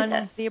The Apprentice.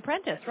 won The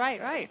Apprentice.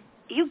 Right.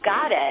 You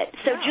got it.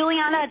 So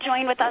Juliana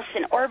joined with us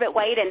in Orbit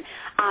White, and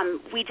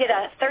we did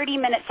a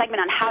 30-minute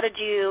segment on how to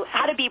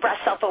be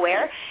breast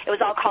self-aware. It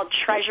was all called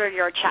Treasure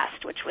Your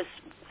Chest, which was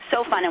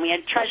so fun, and we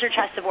had treasure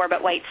chests of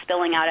Orbit White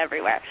spilling out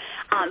everywhere.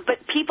 But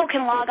people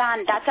can log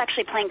on. That's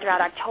actually playing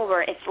throughout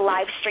October. It's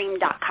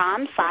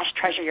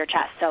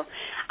livestream.com/treasureyourchest. So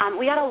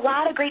we got a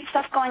lot of great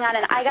stuff going on,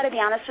 and I got to be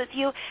honest with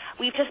you,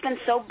 we've just been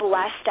so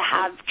blessed to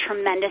have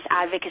tremendous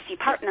advocacy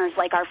partners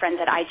like our friends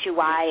at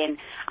I2Y, and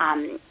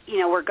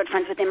we're good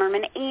friends with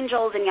Immerman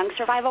Angels and Young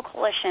Survival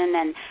Coalition,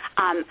 and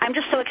I'm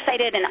just so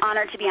excited and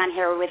honored to be on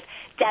here with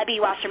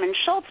Debbie Wasserman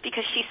Schultz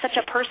because she's such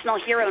a personal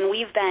hero, and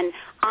we've been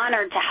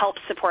honored to help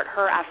support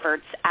her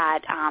efforts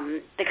at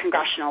the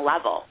congressional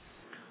level.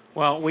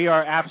 Well, we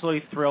are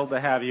absolutely thrilled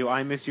to have you.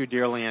 I miss you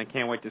dearly and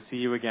can't wait to see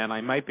you again. I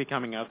might be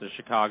coming out to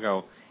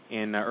Chicago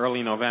in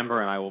early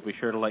November, and I will be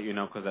sure to let you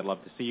know because I'd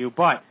love to see you.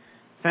 But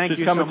thank you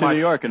so much. Just coming to New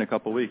York in a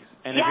couple weeks.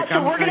 And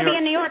so we're going to be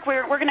in New York.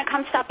 We're going to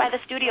come stop by the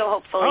studio,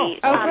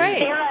 hopefully. Oh, great.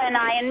 Sarah and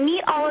I, and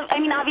meet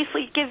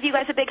obviously give you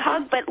guys a big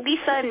hug, but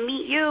Lisa and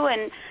meet you.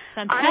 And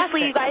fantastic.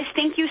 Honestly, you guys,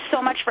 thank you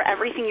so much for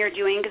everything you're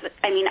doing because,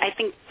 I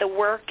think the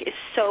work is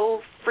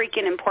so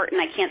freaking important.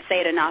 I can't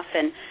say it enough.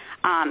 And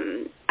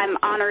I'm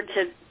honored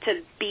to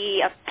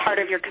be a part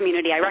of your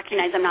community. I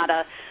recognize I'm not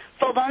a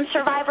full-blown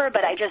survivor,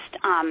 but I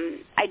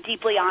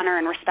deeply honor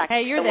and respect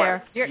Hey, you're the there.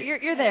 work.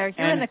 You're there.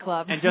 You're in the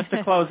club. And just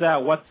to close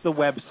out, what's the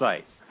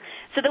website?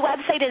 So the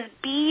website is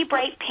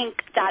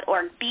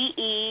bebrightpink.org,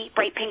 B-E,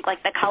 brightpink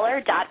like the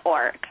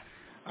color.org.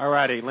 All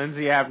righty,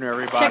 Lindsay Avner,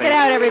 everybody. Check it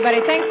out,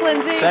 everybody. Thanks,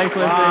 Lindsay. Thanks,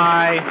 Lindsay.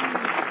 Bye.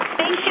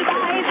 Thanks, you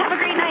guys. Have a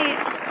great night.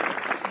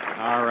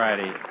 All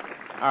righty.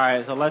 All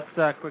right, so let's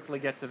quickly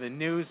get to the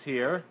news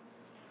here.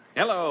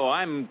 Hello,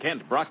 I'm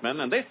Kent Brockman,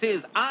 and this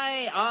is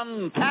Eye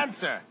on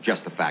Cancer.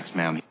 Just the facts,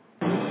 ma'am.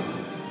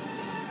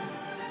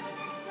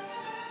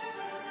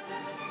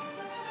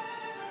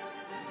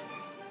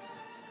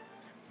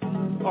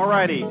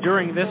 Alrighty,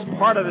 during this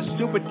part of the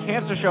Stupid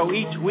Cancer Show,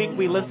 each week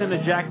we listen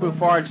to Jack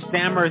Buffard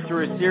stammer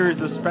through a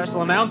series of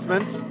special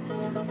announcements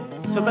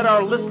so that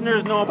our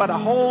listeners know about a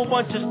whole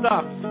bunch of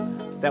stuff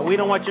that we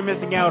don't want you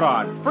missing out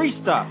on. Free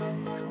stuff,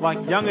 like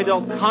young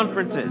adult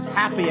conferences,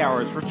 happy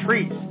hours,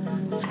 retreats,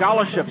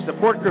 scholarships,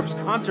 support groups,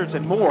 concerts,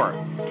 and more.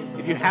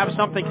 If you have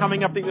something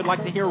coming up that you'd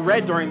like to hear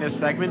read during this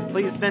segment,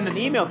 please send an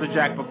email to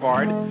Jack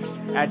Buffard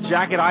at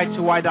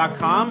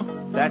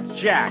jack@i2y.com. That's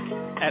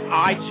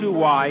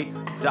jack@i2y.com.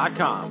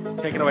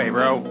 Take it away,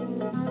 bro.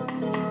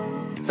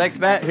 Thanks,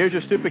 Matt. Here's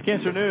your Stupid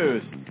Cancer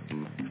News.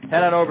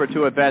 Head on over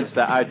to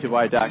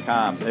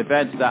events.i2y.com.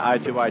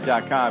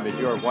 Events.i2y.com is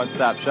your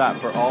one-stop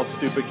shop for all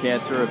stupid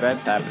cancer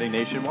events happening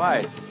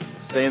nationwide.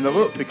 Stay in the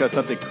loop because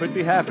something could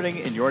be happening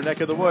in your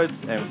neck of the woods,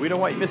 and we don't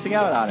want you missing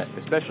out on it,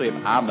 especially if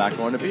I'm not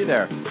going to be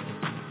there.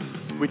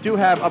 We do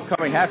have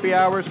upcoming happy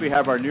hours. We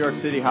have our New York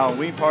City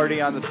Halloween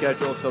party on the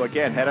schedule. So,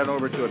 again, head on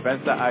over to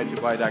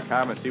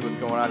events.i2y.com and see what's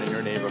going on in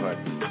your neighborhood.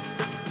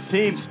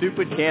 Team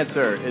Stupid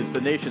Cancer is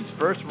the nation's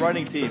first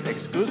running team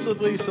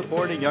exclusively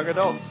supporting young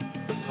adults.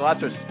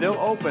 Slots are still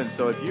open,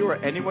 so if you or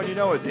anyone you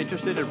know is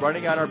interested in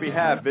running on our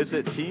behalf,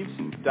 visit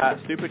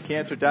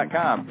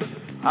teams.stupidcancer.com.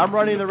 I'm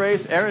running the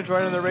race, Aaron's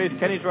running the race,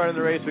 Kenny's running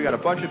the race. We got a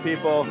bunch of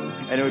people,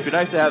 and it would be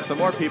nice to have some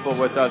more people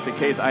with us in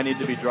case I need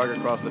to be dragged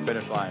across the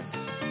finish line.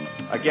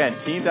 Again,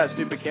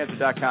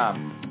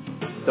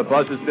 team.stupidcancer.com. The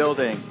buzz is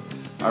building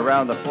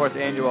around the 4th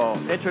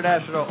Annual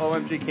International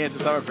OMG Cancer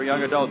Summit for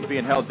Young Adults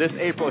being held this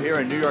April here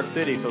in New York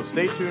City. So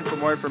stay tuned for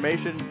more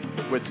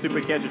information with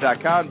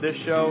stupidcancer.com, this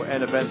show,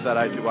 and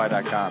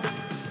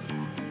events.i2y.com.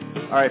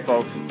 All right,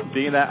 folks,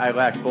 being that I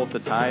lack both the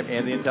time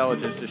and the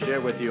intelligence to share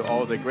with you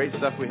all of the great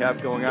stuff we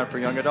have going on for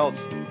young adults,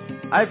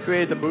 I've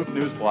created the Booth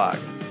News blog.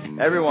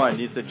 Everyone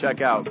needs to check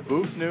out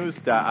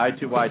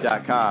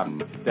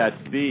boofnews.i2y.com. That's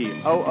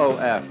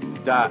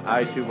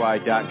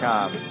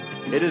BOOF.i2y.com.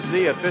 It is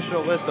the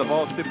official list of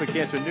all Stupid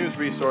Cancer news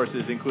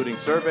resources, including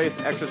surveys,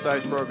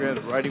 exercise programs,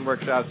 writing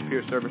workshops,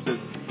 peer services,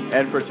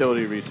 and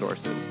fertility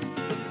resources.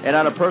 And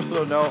on a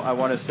personal note, I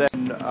want to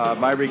send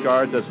my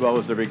regards, as well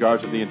as the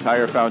regards of the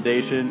entire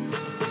foundation,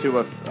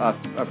 to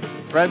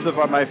friends of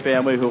my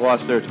family who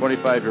lost their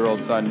 25-year-old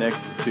son, Nick,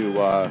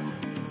 to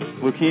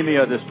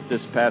leukemia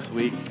this past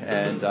week.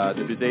 And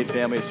the Buzade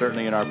family is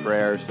certainly in our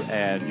prayers,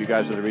 and you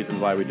guys are the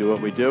reason why we do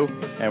what we do.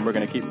 And we're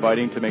going to keep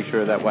fighting to make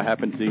sure that what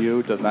happened to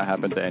you does not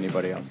happen to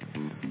anybody else.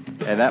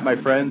 And that, my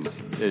friends,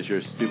 is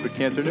your Stupid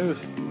Cancer News.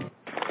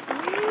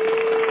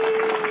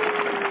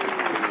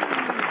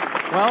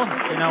 Well,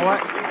 you know what?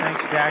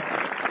 Thanks, Jack.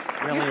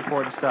 Really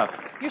important stuff.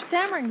 Your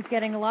stammering's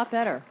getting a lot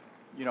better.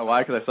 You know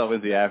why? Because I saw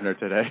Lindsay AVNER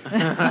today.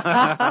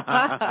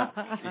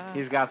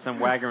 He's got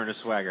some wagger and a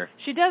swagger.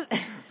 She does.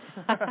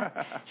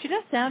 She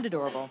does sound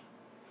adorable.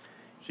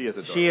 She is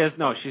adorable. She is.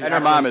 No, she's. And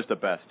her mom is the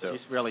best too.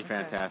 She's really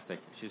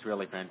fantastic. She's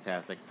really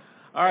fantastic.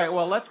 All right.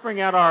 Well, let's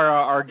bring out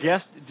our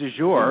guest du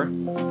jour.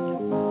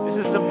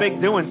 This is some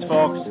big doings,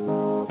 folks.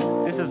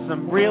 This is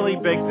some really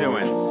big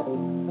doings.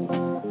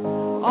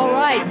 All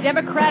right,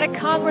 Democratic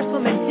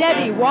Congresswoman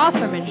Debbie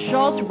Wasserman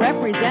Schultz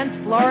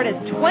represents Florida's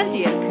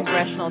 20th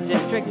Congressional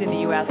District in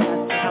the U.S.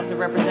 House of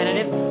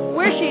Representatives,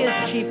 where she is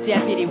Chief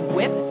Deputy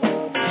Whip.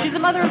 She's a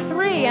mother of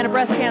 3 and a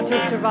breast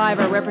cancer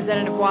survivor.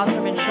 Representative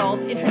Wasserman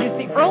Schultz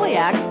introduced the Early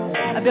Act,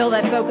 a bill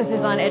that focuses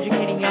on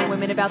educating young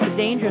women about the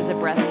dangers of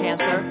breast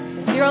cancer.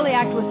 The Early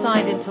Act was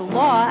signed into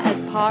law as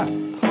part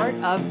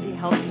of the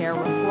health care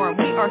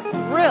reform. We are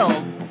thrilled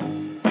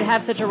to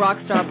have such a rock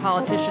star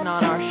politician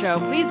on our show.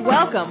 Please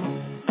welcome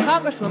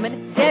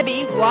Congresswoman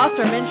Debbie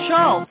Wasserman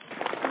Schultz.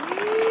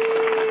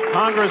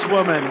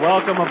 Congresswoman,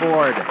 welcome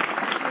aboard.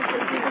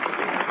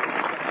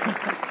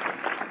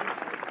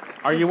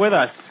 Are you with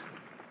us?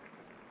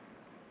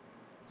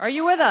 Are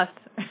you with us?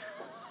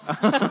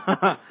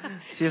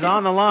 She's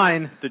on the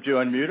line. Did you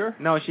unmute her?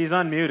 No, she's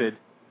unmuted.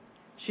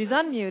 She's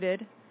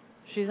unmuted.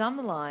 She's on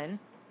the line.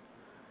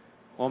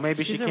 Well,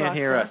 maybe she can't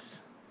hear us.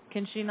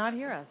 Can she not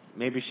hear us?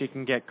 Maybe she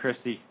can get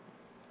Christy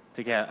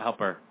to help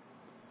her.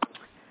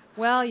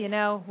 Well, you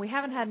know, we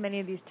haven't had many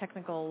of these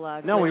technical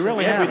glitches. No, we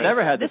really haven't. We've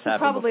never had this happen This is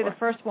probably before. the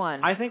first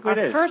one. I think we our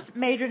did. First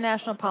major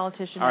national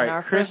politician. All right, and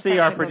our Christy, first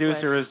our technical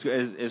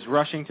producer, is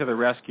rushing to the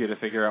rescue to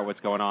figure out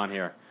what's going on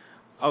here.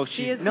 Oh,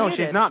 she is no,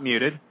 muted. she's not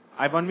muted.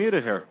 I've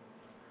unmuted her.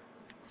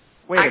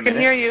 Wait a minute. I can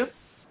hear you.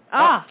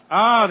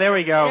 Oh, there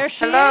we go. There she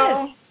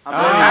Hello. is.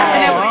 I've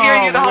been able to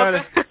hear you the whole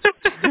time.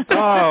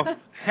 Oh,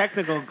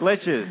 technical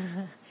glitches.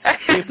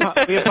 We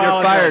apologize. You're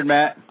fired,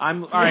 Matt.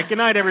 All right, good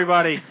night,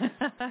 everybody.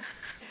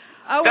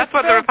 That's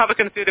what the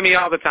Republicans do to me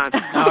all the time.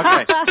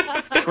 Okay.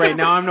 Great.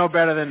 Now I'm no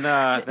better than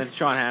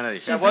Sean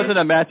Hannity. That wasn't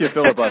a Matthew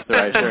filibuster,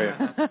 I assure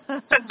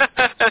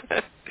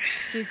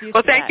you.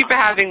 Well, thank you for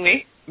having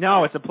me.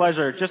 No, it's a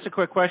pleasure. Just a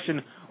quick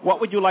question.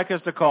 What would you like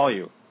us to call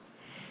you?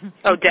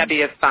 Oh,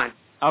 Debbie is fine.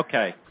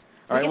 Okay.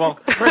 All right. Well,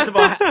 first of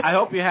all, I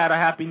hope you had a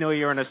happy New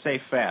Year and a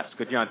safe fast.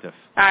 Good yontif.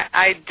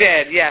 I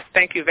did, yes.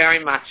 Thank you very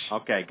much.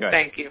 Okay, good.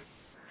 Thank you.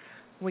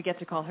 We get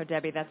to call her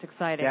Debbie. That's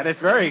exciting. That is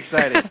very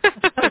exciting.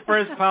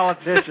 First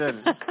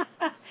politician.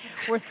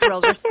 We're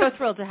thrilled. We're so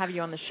thrilled to have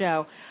you on the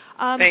show.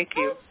 Thank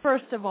you.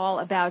 First of all,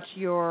 about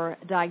your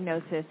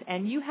diagnosis.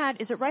 And you had,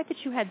 is it right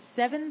that you had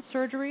 7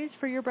 surgeries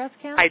for your breast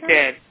cancer? I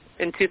did,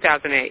 in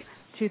 2008.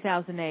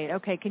 2008.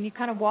 Okay. Can you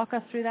kind of walk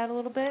us through that a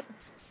little bit?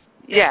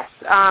 Yes.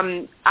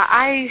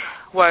 I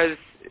was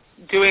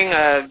doing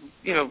a,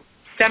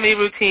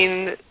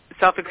 semi-routine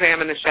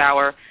self-exam in the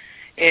shower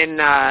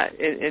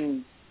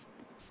in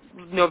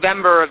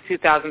November of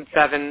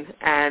 2007,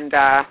 and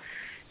I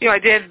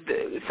did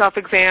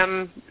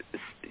self-exam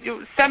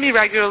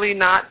semi-regularly,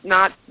 not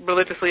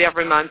religiously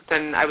every month,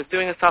 and I was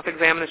doing a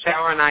self-exam in the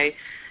shower, and I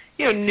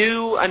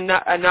knew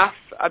enough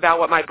about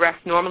what my breast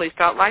normally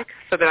felt like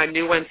so that I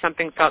knew when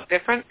something felt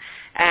different,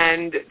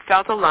 and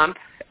felt a lump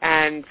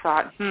and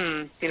thought,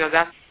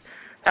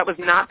 that was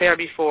not there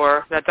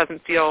before. That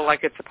doesn't feel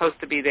like it's supposed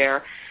to be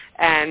there.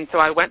 And so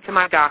I went to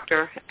my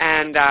doctor,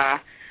 and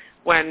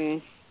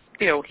when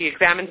he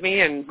examined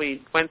me, and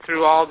we went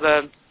through all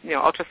the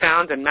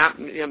ultrasounds and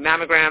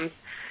mammograms.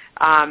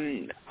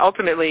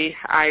 Ultimately,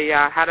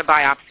 I had a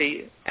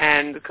biopsy,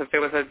 and because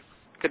there was a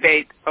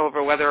debate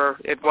over whether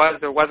it was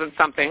or wasn't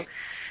something,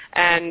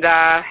 and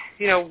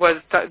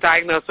was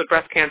diagnosed with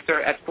breast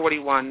cancer at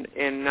 41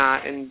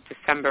 in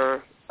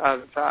December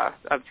of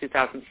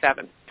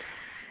 2007,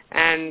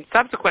 and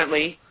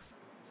subsequently,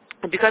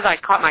 because I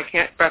caught my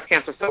breast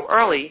cancer so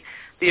early,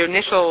 the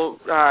initial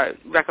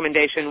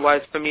recommendation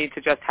was for me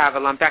to just have a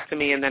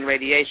lumpectomy and then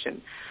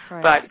radiation.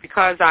 Right. But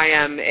because I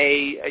am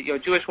a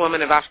Jewish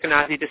woman of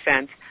Ashkenazi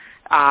descent,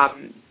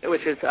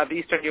 which is of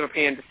Eastern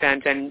European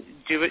descent, and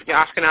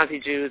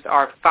Ashkenazi Jews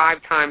are 5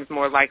 times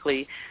more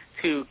likely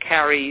to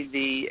carry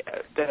the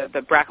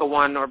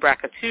BRCA1 or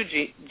BRCA2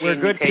 gene We're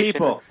good mutation.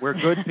 people. We're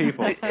good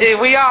people.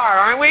 We are,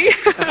 aren't we?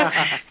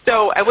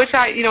 So, which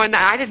and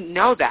I didn't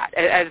know that.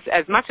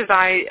 As much as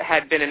I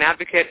had been an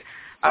advocate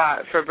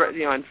for,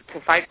 and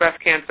to fight breast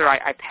cancer,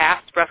 I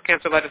passed breast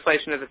cancer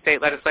legislation as a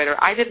state legislator.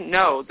 I didn't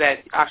know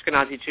that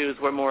Ashkenazi Jews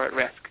were more at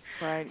risk.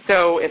 Right.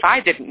 So if I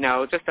didn't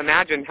know, just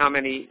imagine how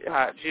many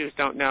Jews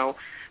don't know.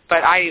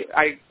 But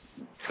I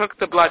took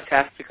the blood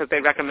test because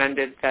they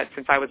recommended that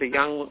since I was a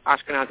young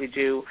Ashkenazi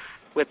Jew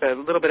with a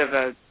little bit of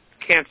a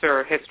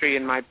cancer history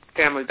in my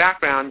family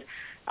background,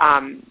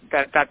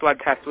 that blood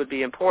test would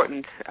be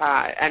important.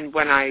 And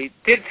when I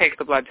did take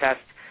the blood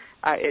test,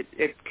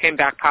 it came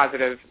back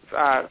positive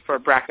for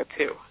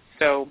BRCA2.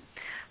 So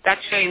that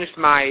changed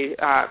my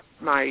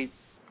my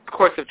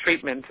course of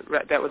treatment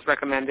that was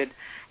recommended,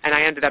 and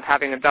I ended up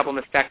having a double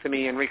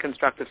mastectomy and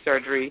reconstructive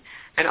surgery,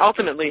 and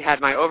ultimately had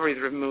my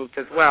ovaries removed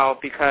as well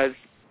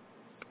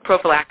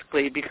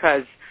prophylactically,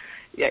 because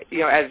as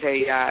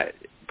a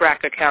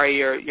BRCA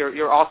carrier,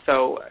 you're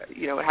also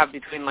have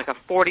between like a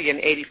 40 and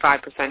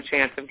 85%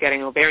 chance of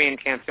getting ovarian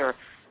cancer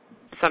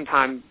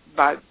sometime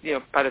by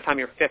the time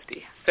you're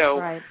 50. So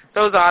right.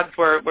 Those odds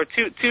were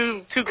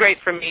too great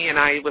for me, and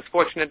I was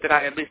fortunate that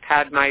I at least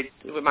had my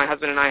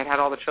husband and I had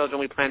all the children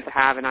we planned to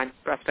have, and I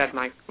breastfed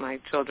my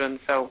children.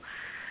 So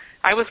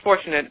I was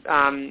fortunate,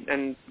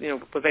 and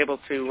was able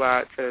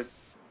to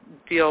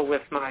deal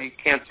with my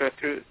cancer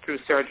through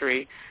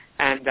surgery,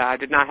 and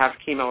did not have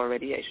chemo or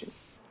radiation.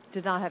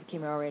 Did not have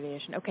chemo or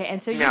radiation. Okay,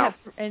 and so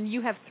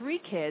you have 3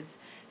 kids.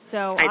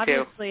 So I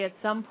obviously do. at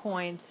some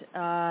point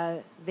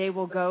they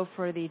will go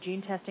for the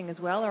gene testing as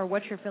well, or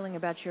what's your feeling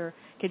about your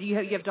kid? You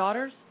have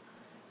daughters?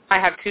 I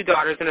have 2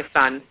 daughters and a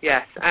son,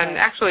 yes. Okay. And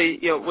actually,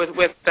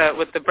 with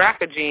the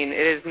BRCA gene,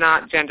 it is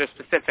not gender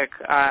specific,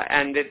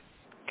 and it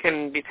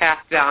can be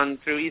passed down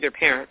through either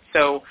parent.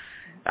 So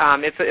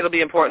it'll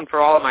be important for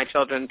all of my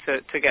children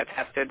to get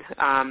tested.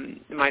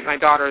 My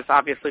daughters,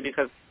 obviously,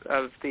 because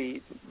of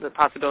the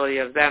possibility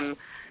of them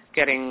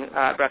getting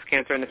breast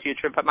cancer in the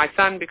future, but my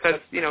son, because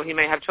he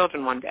may have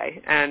children one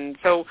day. And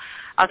so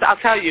I'll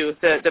tell you,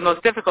 the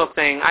most difficult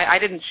thing, I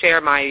didn't share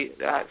my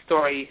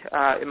story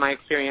in my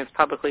experience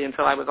publicly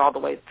until I was all the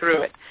way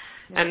through it,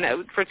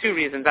 and for 2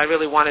 reasons. I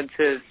really wanted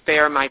to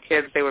spare my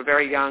kids. They were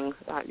very young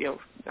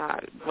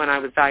when I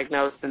was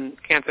diagnosed, and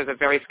cancer is a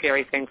very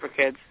scary thing for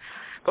kids.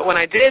 But when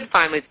I did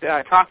finally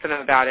talk to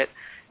them about it,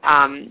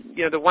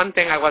 the one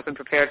thing I wasn't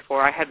prepared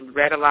for, I had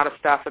read a lot of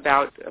stuff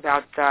about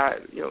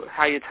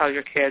how you tell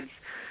your kids.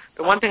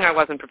 The one thing I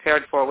wasn't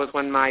prepared for was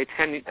when my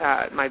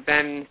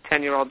then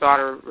 10-year-old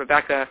daughter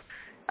Rebecca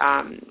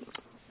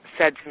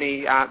said to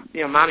me,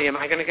 "Mommy, am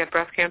I going to get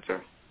breast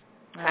cancer?"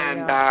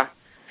 I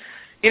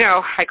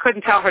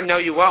couldn't tell her, "No,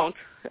 you won't,"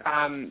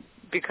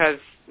 because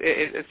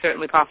it's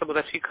certainly possible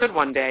that she could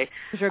one day.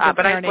 Because you're a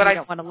good parent and you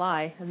don't want to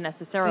lie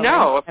necessarily.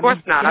 No, of course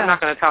not. I'm not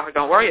going to tell her,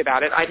 don't worry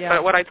about it.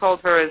 But what I told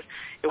her is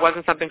it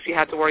wasn't something she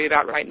had to worry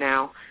about right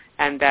now,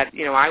 and that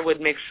I would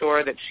make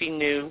sure that she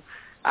knew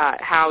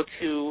how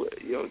to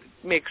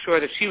make sure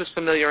that she was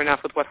familiar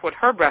enough with what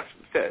her breasts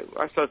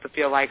are supposed to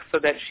feel like, so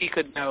that she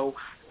could know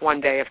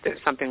one day if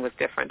something was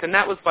different. And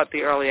that was what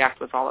the Early Act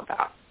was all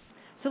about.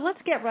 So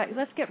let's get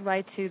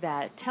right to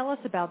that. Tell us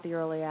about the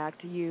Early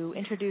Act. You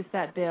introduced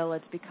that bill.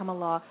 It's become a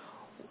law.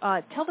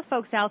 Tell the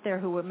folks out there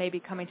who may be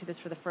coming to this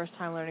for the first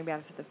time, learning about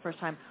it for the first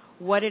time,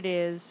 what it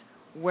is,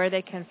 where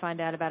they can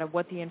find out about it,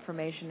 what the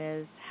information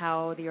is,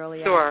 how the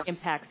Early Act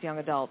impacts young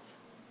adults.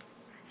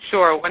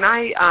 Sure. When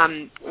I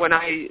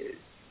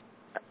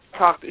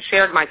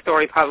shared my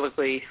story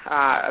publicly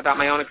about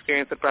my own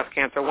experience with breast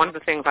cancer, one of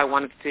the things I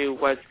wanted to do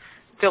was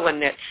fill a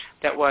niche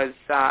that was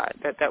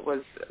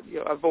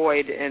a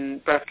void in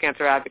breast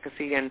cancer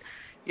advocacy, and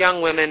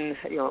young women,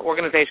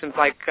 organizations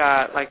like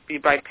Be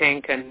Bright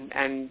Pink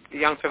and the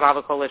Young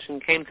Survival Coalition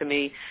came to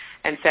me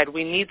and said,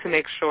 we need to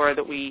make sure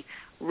that we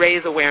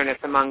raise awareness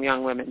among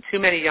young women. Too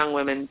many young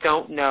women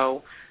don't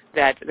know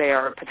that they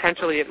are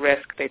potentially at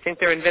risk. They think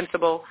they're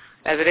invincible.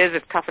 As it is,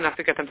 it's tough enough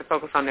to get them to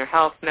focus on their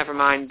health, never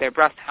mind their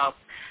breast health.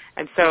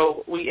 And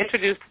so we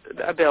introduced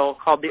a bill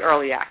called the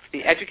Early Act,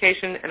 the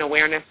Education and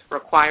Awareness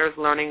Requires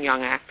Learning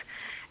Young Act.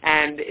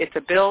 And it's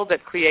a bill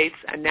that creates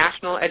a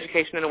national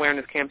education and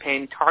awareness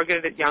campaign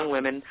targeted at young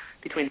women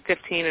between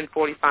 15 and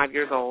 45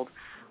 years old,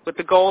 with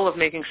the goal of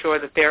making sure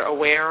that they're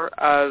aware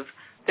of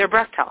their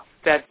breast health,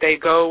 that they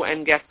go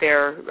and get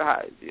their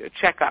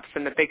checkups,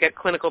 and that they get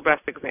clinical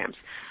breast exams.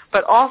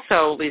 But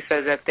also,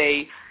 Lisa,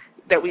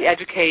 that we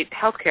educate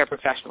healthcare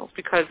professionals,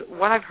 because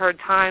what I've heard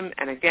time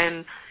and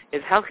again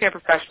is healthcare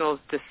professionals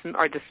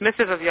are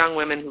dismissive of young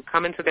women who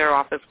come into their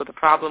office with a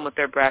problem with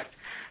their breast,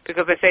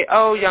 because they say,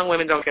 oh, young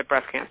women don't get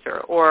breast cancer,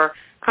 or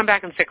come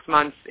back in 6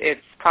 months,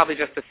 it's probably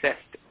just a cyst.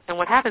 And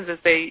what happens is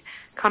they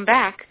come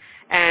back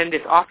and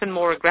it's often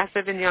more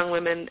aggressive in young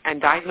women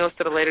and diagnosed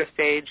at a later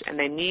stage, and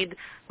they need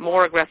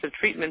more aggressive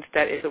treatments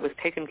that if it was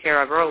taken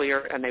care of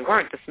earlier and they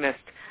weren't dismissed,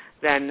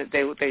 then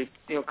they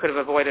could have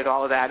avoided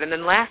all of that. And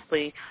then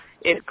lastly,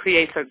 it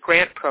creates a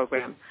grant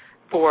program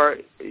for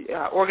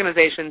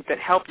organizations that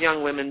help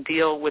young women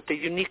deal with the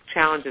unique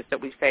challenges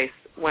that we face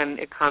when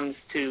it comes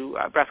to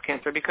breast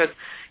cancer, because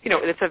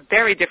it's a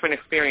very different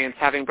experience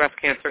having breast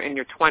cancer in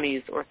your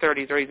 20s or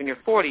 30s or even your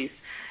 40s,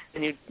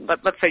 and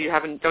let's say you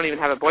don't even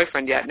have a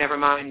boyfriend yet, never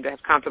mind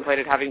have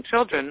contemplated having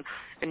children,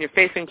 and you're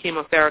facing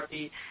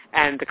chemotherapy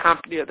and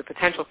the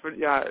potential for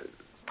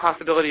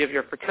possibility of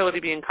your fertility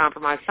being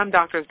compromised. Some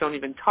doctors don't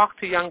even talk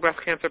to young breast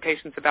cancer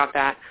patients about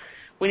that.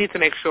 We need to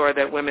make sure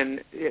that women,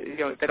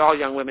 that all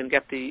young women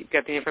get the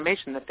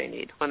information that they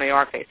need when they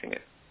are facing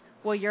it.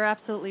 Well, you're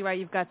absolutely right.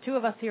 You've got two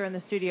of us here in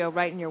the studio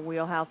right in your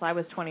wheelhouse. I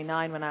was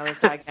 29 when I was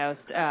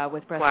diagnosed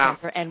with breast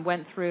cancer and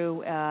went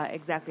through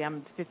exactly,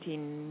 I'm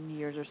 15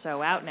 years or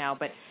so out now,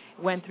 but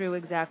went through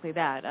exactly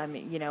that. I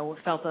mean,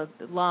 felt a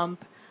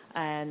lump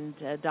and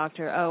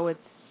doctor, it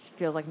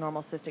feels like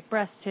normal cystic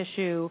breast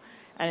tissue.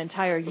 An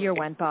entire year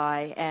went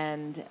by,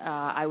 and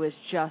I was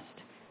just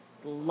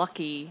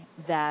lucky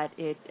that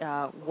it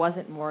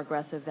wasn't more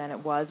aggressive than it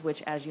was, which,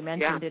 as you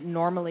mentioned, it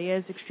normally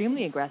is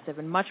extremely aggressive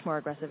and much more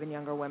aggressive in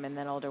younger women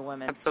than older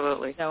women.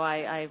 Absolutely. So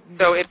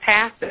So it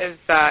passed as,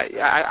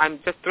 I'm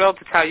just thrilled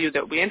to tell you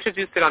that we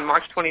introduced it on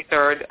March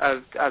 23rd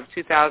of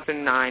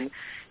 2009,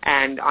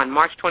 and on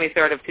March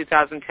 23rd of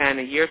 2010,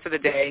 a year to the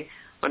day,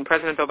 when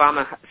President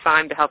Obama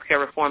signed the health care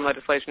reform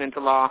legislation into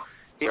law,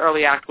 the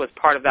Early Act was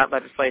part of that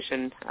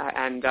legislation,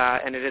 and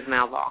it is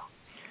now law.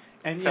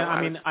 And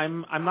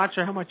I'm not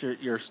sure how much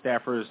your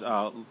staffers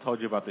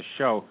told you about the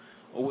show.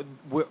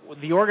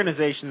 The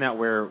organization that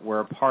we're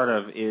a part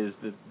of is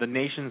the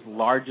nation's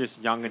largest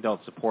young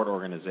adult support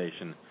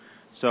organization.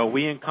 So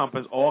we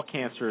encompass all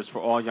cancers for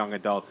all young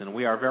adults, and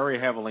we are very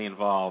heavily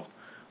involved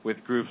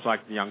with groups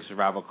like the Young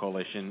Survival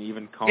Coalition,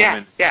 even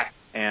Komen. Yeah.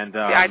 And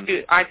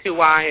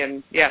I2Y,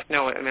 and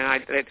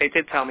they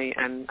did tell me,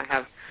 and I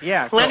have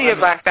plenty of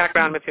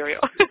background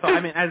material. So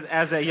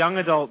as a young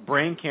adult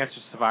brain cancer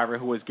survivor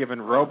who was given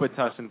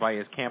Robitussin by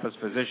his campus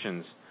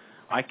physicians,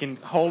 I can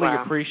wholly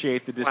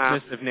appreciate the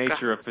dismissive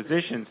nature of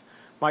physicians.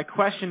 My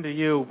question to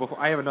you, before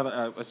I have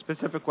a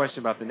specific question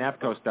about the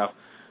NAPCO stuff,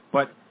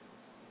 but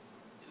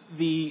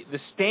the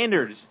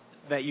standards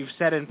that you've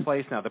set in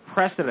place now, the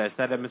precedents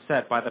that have been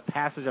set by the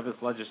passage of this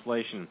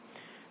legislation,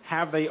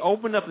 have they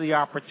opened up the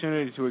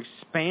opportunity to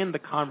expand the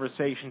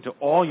conversation to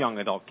all young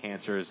adult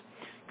cancers,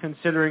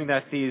 considering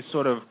that these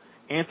sort of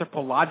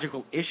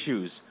anthropological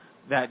issues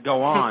that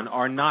go on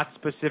are not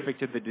specific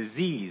to the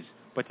disease,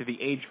 but to the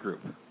age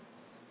group?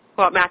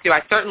 Well, Matthew,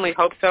 I certainly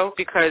hope so,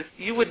 because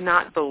you would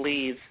not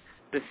believe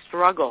the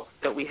struggle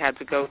that we had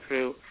to go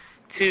through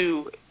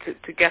to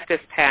get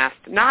this passed,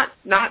 not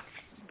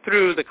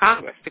through the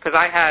Congress, because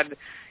I had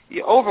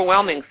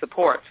overwhelming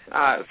support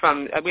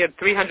we had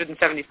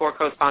 374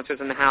 co-sponsors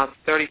in the House,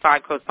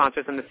 35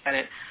 co-sponsors in the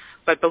Senate.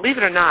 But believe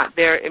it or not,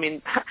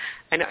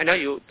 I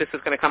know this is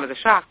going to come as a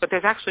shock, but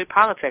there's actually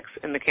politics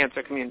in the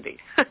cancer community.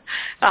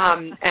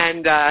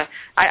 And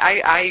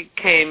I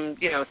came,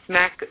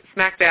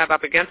 smack dab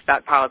up against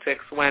that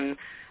politics when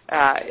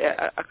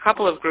a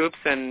couple of groups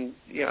and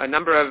a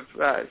number of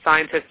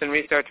scientists and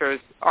researchers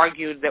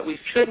argued that we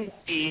shouldn't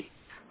be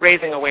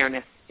raising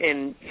awareness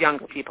in young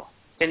people,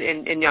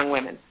 in young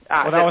women.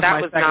 Well,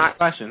 that was my second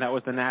question. That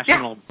was the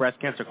National Breast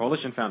Cancer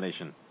Coalition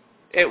Foundation.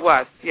 It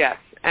was, yes.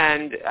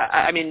 And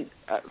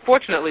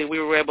fortunately, we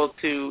were able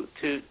to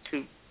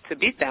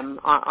beat them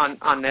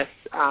on this,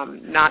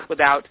 not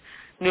without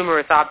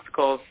numerous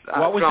obstacles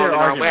thrown in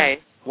our way.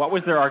 What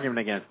was their argument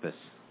against this?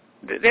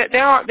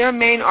 Their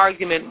main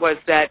argument was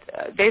that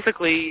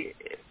basically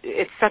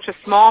it's such a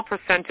small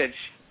percentage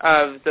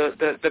of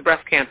the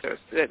breast cancers,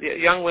 that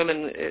young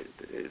women,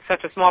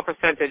 such a small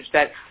percentage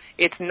that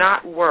it's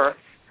not worth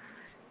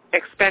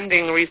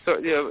expending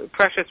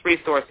precious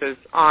resources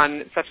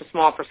on such a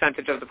small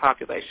percentage of the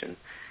population.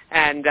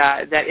 And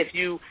that if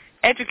you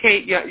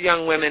educate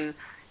young women,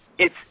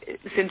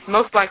 since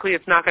most likely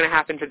it's not going to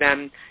happen to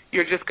them,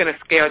 you're just going to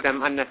scare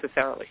them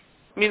unnecessarily.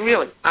 I mean,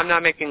 really, I'm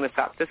not making this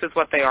up. This is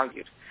what they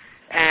argued.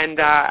 And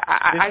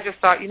I just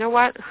thought, you know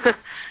what?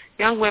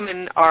 Young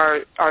women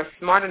are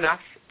smart enough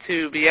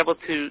to be able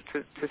to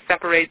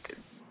separate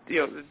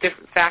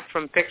fact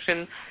from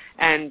fiction,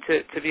 and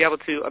to be able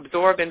to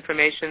absorb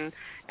information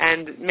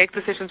and make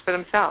decisions for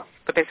themselves.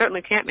 But they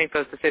certainly can't make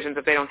those decisions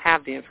if they don't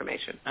have the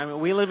information. I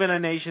mean, we live in a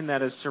nation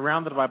that is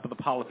surrounded by the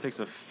politics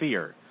of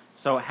fear.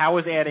 So how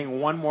is adding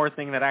one more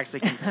thing that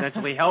actually can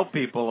potentially help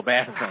people a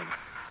bad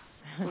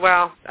thing?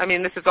 Well, I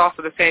mean, this is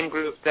also the same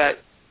group that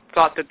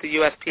thought that the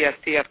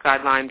USPSTF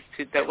guidelines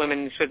that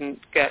women shouldn't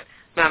get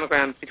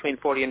mammograms between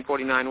 40 and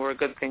 49 were a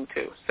good thing,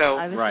 too. So,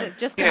 I was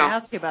just going to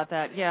ask you about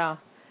that,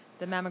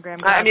 the mammogram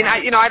guidelines. I mean,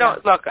 I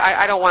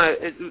don't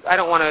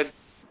want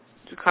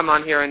to come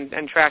on here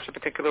and trash a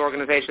particular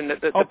organization.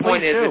 The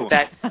point is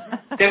that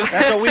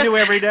that's what we do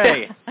every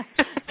day.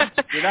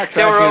 You're not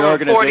trashing an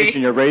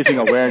organization, you're raising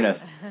awareness.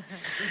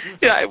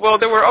 Yeah, well,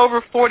 there were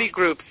over 40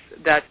 groups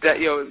that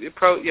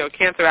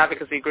cancer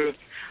advocacy groups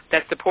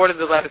that supported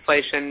the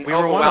legislation. We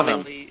were one of them.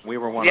 Overwhelmingly. We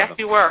were one Yes, of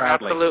them. you were,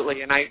 Proudly.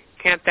 absolutely, and I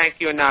can't thank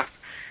you enough.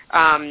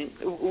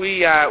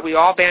 We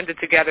all banded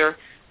together.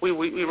 We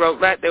wrote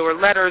there were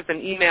letters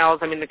and emails.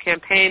 I mean, the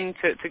campaign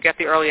to get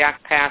the Early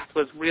Act passed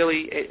was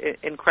really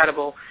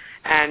incredible.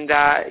 And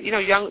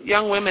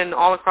young women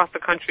all across the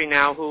country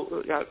now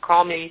who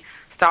call me,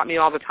 stop me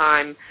all the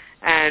time,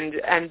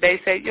 and they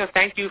say,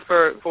 thank you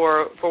for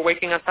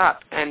waking us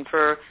up and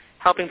for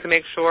helping to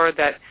make sure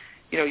that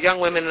young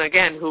women,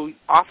 again, who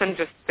often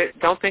just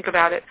don't think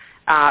about it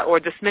or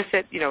dismiss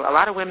it. A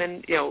lot of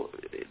women,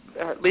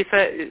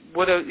 Lisa,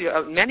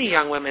 many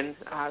young women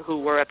who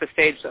were at the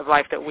stage of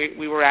life that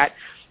we were at,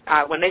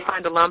 when they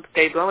find a lump,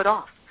 they blow it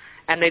off.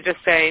 And they just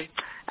say,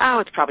 oh,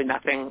 it's probably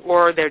nothing.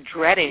 Or they're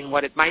dreading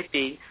what it might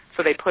be,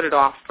 so they put it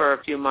off for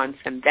a few months,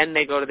 and then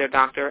they go to their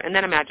doctor, and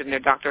then imagine their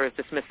doctor is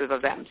dismissive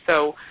of them.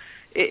 So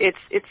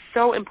it's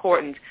so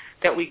important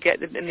that we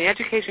get, and the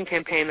education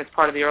campaign that's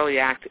part of the Early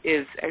Act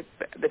is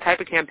the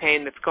type of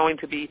campaign that's going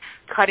to be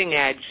cutting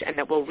edge and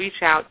that will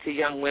reach out to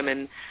young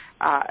women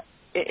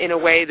in a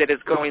way that is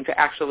going to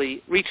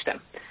actually reach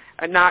them.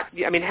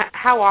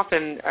 How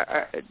often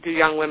do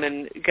young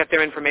women get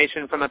their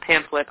information from a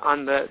pamphlet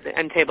on the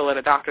end table at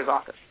a doctor's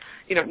office?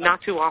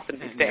 Not too often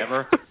these days.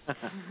 Never.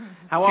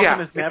 How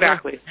often is never?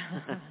 Exactly.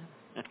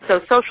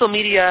 So social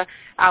media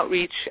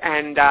outreach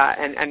and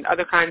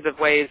other kinds of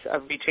ways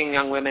of reaching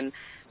young women,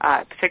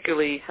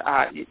 particularly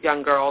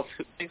young girls,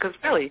 because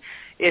really,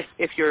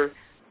 if you're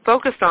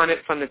focused on it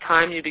from the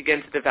time you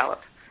begin to develop,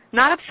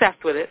 not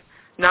obsessed with it,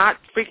 not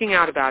freaking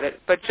out about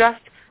it, but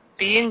just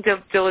being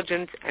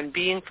diligent and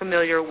being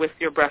familiar with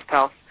your breast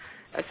health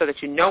so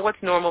that you know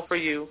what's normal for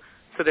you,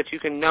 so that you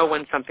can know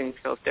when something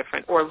feels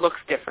different or looks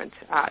different,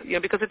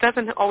 because it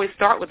doesn't always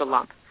start with a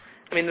lump.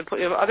 I mean,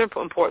 the other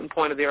important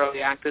point of the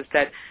Early Act is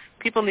that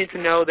people need to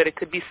know that it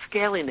could be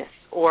scaliness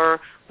or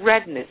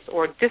redness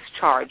or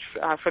discharge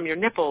from your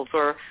nipples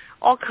or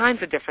all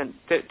kinds of different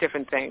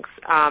things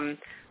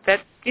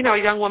that, a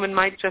young woman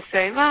might just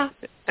say, well,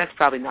 that's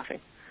probably nothing.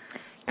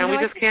 And we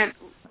just can't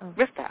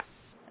risk that.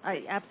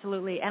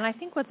 Absolutely. And I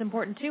think what's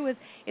important, too, is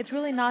it's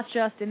really not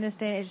just, in this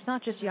day and age, it's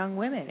not just young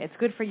women. It's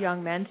good for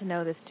young men to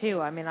know this,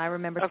 too. I mean, I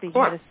remember speaking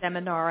at a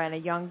seminar, and a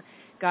young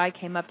guy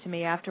came up to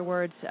me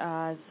afterwards,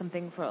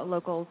 something for a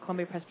local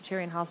Columbia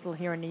Presbyterian hospital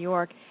here in New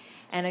York,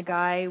 and a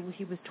guy,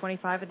 he was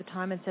 25 at the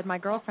time, and said, my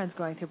girlfriend's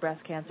going through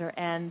breast cancer,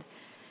 and,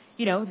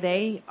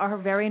 they are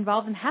very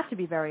involved and have to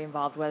be very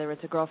involved, whether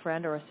it's a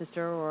girlfriend or a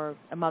sister or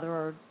a mother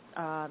or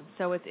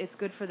so it's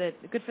good for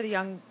the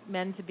young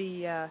men to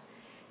be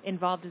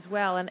involved as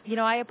well. And,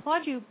 I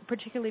applaud you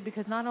particularly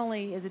because not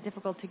only is it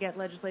difficult to get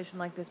legislation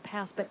like this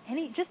passed, but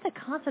just the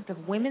concept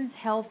of women's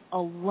health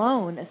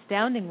alone,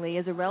 astoundingly,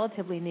 is a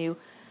relatively new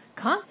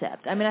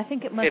concept. I mean, I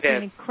think it must be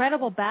an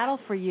incredible battle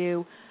for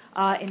you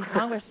in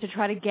Congress to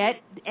try to get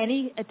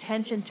any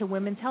attention to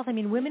women's health. I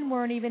mean, women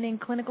weren't even in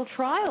clinical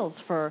trials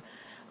for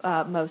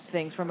most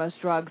things, for most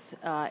drugs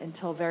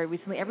until very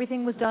recently.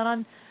 Everything was done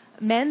on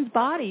men's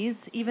bodies,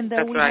 even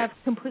though we have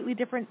completely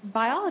different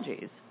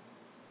biologies.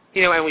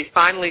 And we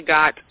finally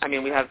got,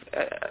 we have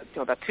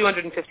about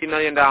 $250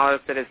 million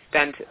that is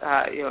spent,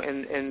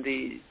 in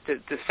the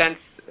defense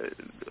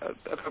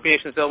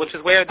appropriations bill, which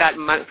is where that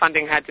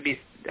funding had to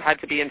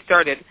be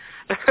inserted.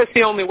 That's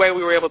the only way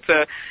we were able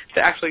to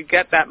actually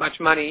get that much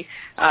money,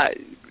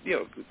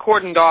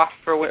 cordoned off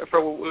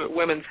for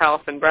women's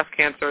health and breast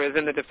cancer is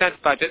in the defense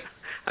budget.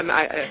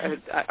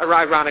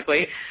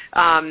 Ironically,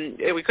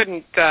 we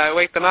couldn't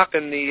wake them up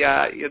in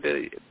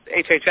the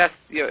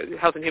HHS,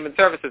 Health and Human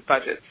Services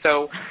budget.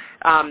 So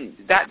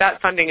that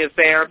funding is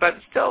there, but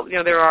still,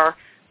 there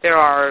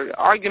are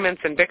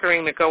arguments and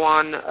bickering that go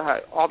on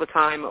all the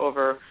time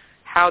over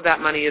how that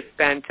money is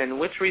spent and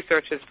which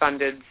research is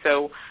funded.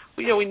 So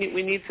we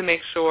need to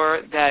make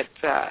sure that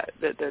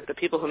the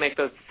people who make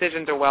those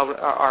decisions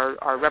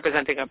are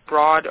representing a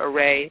broad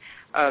array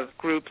of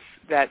groups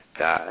that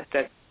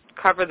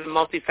cover the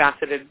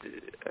multifaceted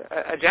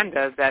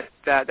agenda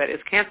that is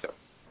cancer.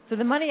 So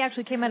the money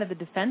actually came out of the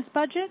defense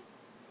budget?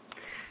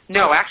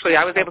 No, actually,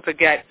 I was able to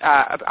get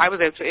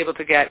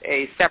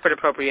a separate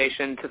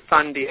appropriation to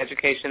fund the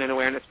education and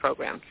awareness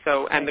program,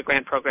 and the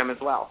grant program as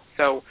well.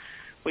 So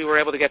we were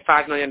able to get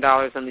 $5 million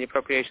in the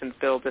appropriations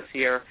bill this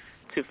year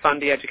to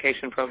fund the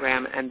education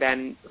program, and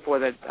then for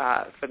the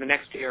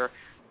next year,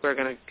 we're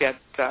going to get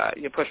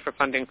push for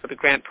funding for the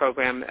grant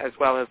program as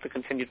well as the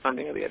continued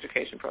funding of the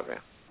education program.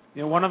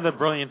 One of the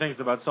brilliant things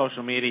about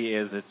social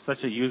media is it's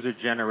such a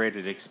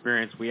user-generated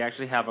experience. We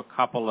actually have a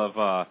couple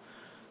of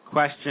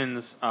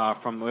questions we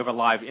have a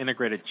live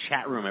integrated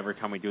chat room every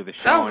time we do the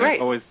show. Oh, great. And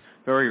it's always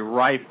very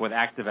ripe with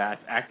activists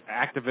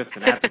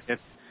and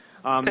advocates.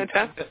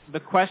 Fantastic. The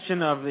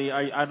question of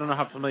I don't know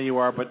how familiar you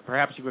are, but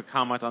perhaps you could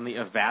comment on the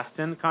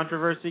Avastin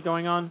controversy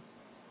going on.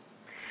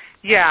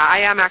 Yeah, I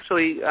am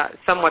actually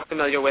somewhat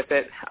familiar with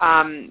it,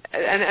 and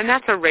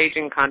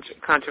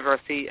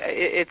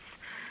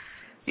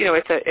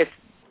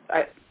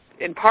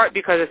in part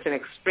because it's an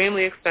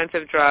extremely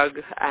expensive drug,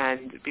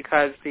 and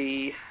because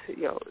the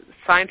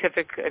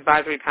scientific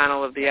advisory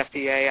panel of the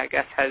FDA, I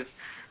guess, has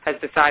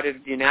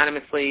decided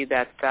unanimously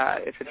that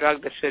it's a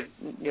drug that should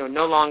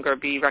no longer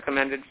be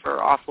recommended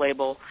for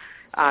off-label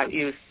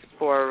use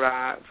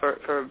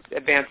for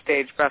advanced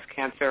stage breast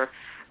cancer.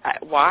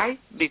 Why?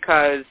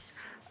 Because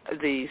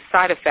the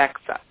side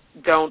effects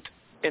don't,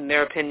 in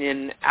their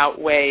opinion,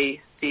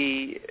 outweigh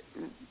the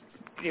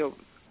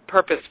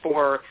purpose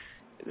for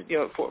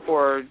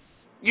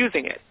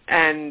using it.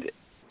 And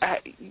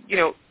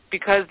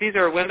because these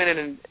are women at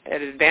an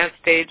advanced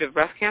stage of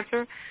breast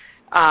cancer,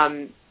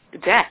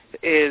 death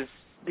is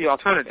the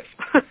alternative.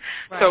 Right.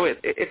 So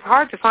it's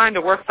hard to find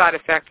a worse side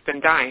effect than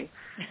dying.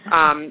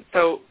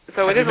 So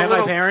it is a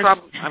little.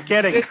 I'm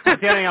kidding.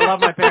 I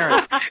love my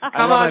parents.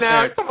 Come on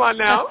now.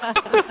 No,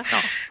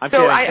 I'm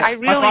kidding. I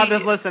really. My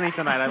father's listening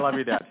tonight. I love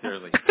your dad.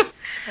 Seriously.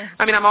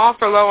 I mean, I'm all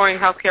for lowering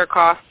healthcare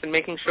costs and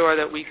making sure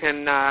that we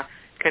can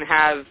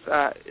have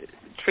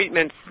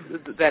treatments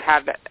that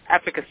have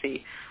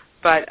efficacy.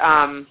 But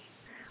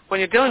when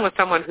you're dealing with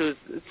someone who's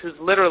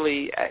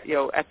literally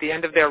at the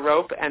end of their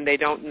rope and they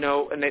don't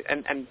know,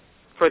 and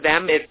for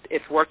them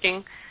it's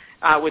working,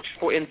 which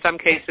in some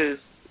cases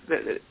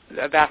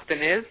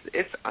Avastin is,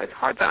 it's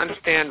hard to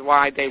understand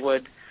why they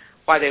would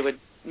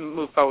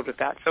move forward with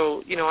that.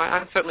 So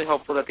I'm certainly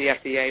hopeful that the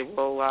FDA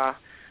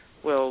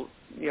will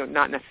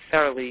not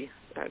necessarily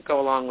go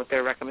along with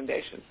their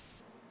recommendation.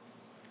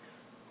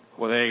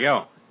 Well, there you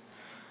go.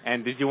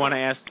 And did you want to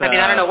ask? I mean,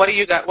 I don't know. What do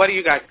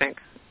you guys think?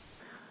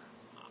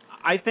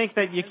 I think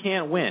that you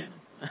can't win.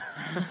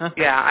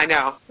 Yeah, I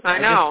know. I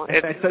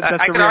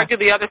can argue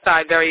the other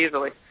side very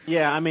easily.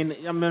 Yeah, I mean,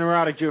 I'm a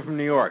neurotic Jew from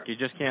New York. You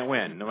just can't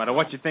win, no matter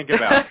what you think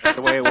about. That's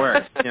the way it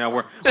works.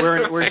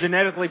 We're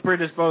genetically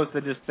predisposed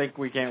to just think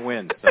we can't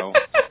win. So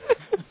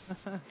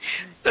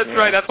that's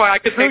right. That's why I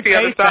could take the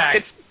other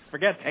side.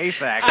 Forget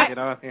Tay-Sachs,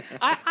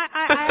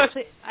 I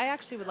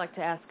actually would like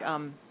to ask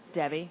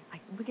Debbie.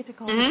 We get to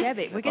call her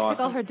Debbie. We get to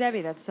call her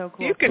Debbie. That's so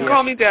cool. You can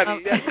call me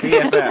Debbie.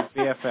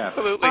 BFF.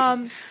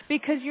 Absolutely.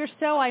 Because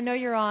I know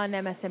you're on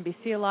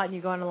MSNBC a lot, and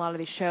you go on a lot of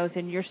these shows,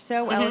 and you're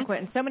so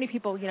eloquent. And so many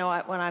people,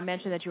 when I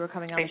mentioned that you were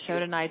coming on the show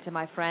tonight, to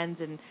my friends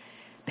and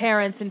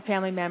parents and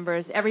family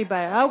members,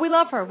 everybody, we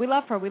love her. We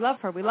love her. We love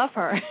her. We love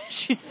her.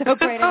 She's so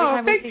great.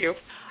 Thank you.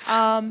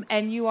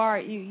 And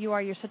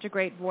you're such a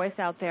great voice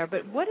out there.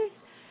 But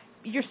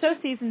you're so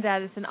seasoned at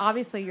this, and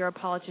obviously you're a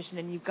politician,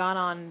 and you've gone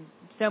on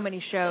so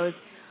many shows.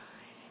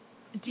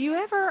 Do you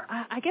ever?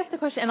 I guess the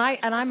question,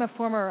 and I'm a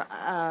former.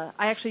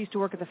 I actually used to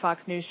work at the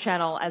Fox News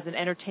Channel as an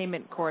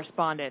entertainment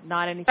correspondent.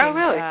 Not anything. Oh,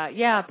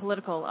 really?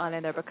 Political on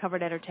in there, but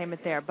covered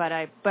entertainment there. But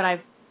I've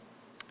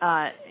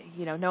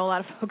know a lot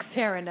of folks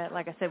there, and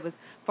like I said, was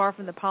far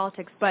from the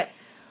politics. But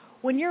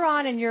when you're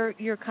on and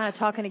you're kind of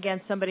talking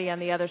against somebody on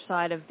the other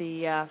side of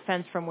the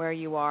fence from where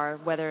you are,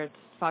 whether it's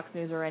Fox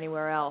News or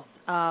anywhere else,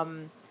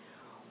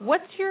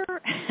 what's your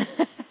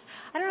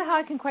I don't know how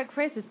I can quite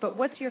phrase this, but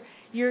what's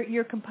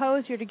you're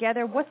composed, you're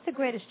together. What's the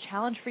greatest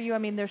challenge for you? I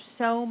mean, there's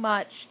so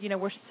much,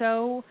 we're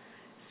so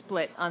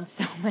split on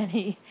so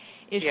many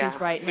issues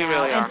right now. We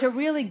really are. And to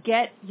really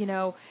get,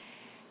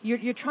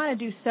 you're trying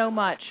to do so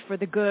much for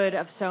the good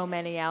of so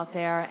many out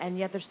there, and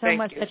yet there's so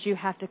much that you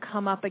have to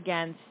come up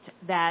against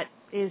that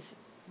is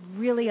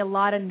really a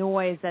lot of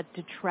noise that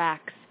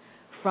detracts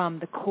from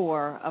the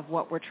core of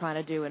what we're trying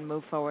to do and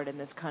move forward in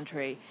this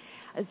country.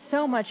 It's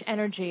so much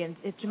energy, and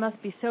it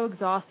must be so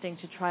exhausting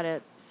to try to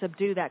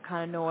subdue that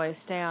kind of noise,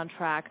 stay on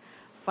track,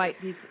 fight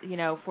these,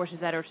 forces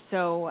that are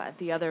so at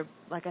the other,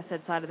 like I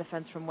said, side of the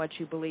fence from what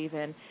you believe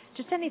in.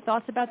 Just any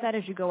thoughts about that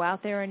as you go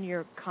out there and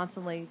you're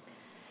constantly,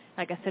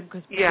 like I said,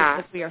 because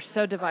we are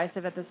so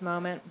divisive at this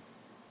moment?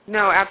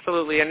 No,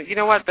 absolutely. And you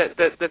know what?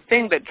 The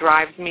thing that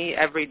drives me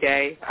every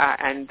day,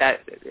 and that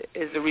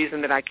is the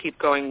reason that I keep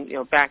going,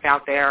 back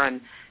out there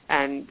and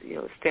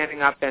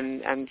standing up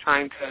and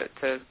trying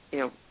to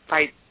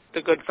fight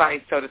the good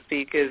fight, so to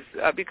speak, is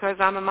because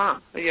I'm a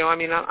mom.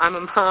 I'm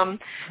a mom,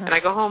 and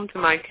I go home to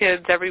my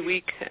kids every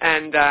week,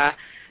 and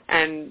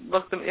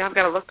look them. I've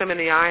got to look them in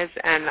the eyes,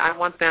 and I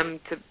want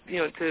them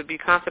to be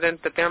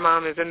confident that their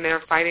mom is in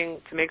there fighting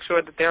to make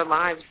sure that their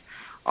lives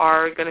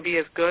are going to be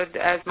as good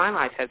as my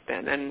life has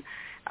been. And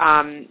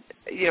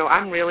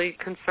I'm really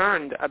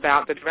concerned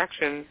about the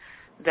direction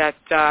that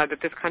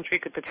this country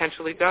could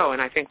potentially go,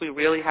 and I think we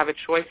really have a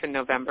choice in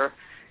November.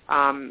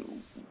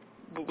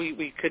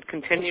 We could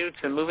continue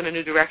to move in a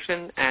new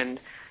direction and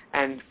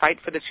fight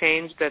for the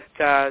change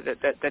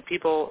that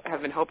people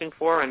have been hoping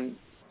for, and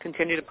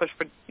continue to push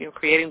for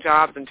creating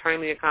jobs and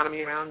turning the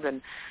economy around,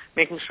 and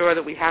making sure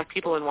that we have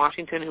people in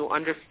Washington who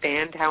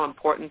understand how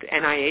important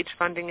NIH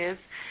funding is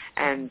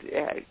and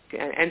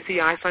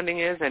NCI funding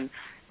is, and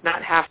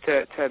not have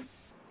to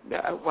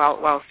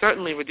while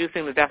certainly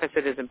reducing the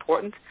deficit is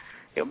important,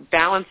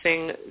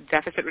 balancing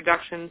deficit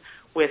reduction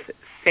with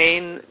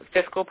sane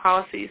fiscal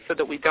policies so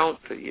that we don't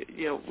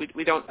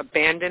we don't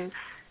abandon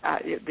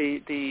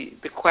the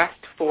quest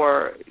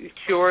for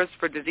cures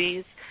for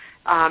disease.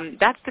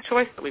 That's the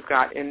choice that we've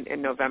got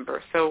in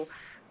November. So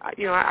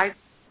I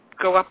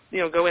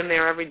go in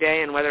there every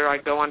day, and whether I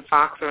go on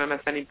Fox or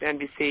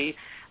MSNBC,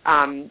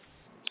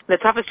 the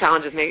toughest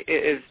challenge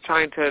is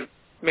trying to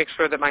make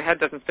sure that my head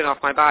doesn't spin off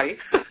my body.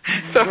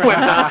 So when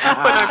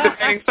I'm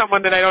debating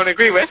someone that I don't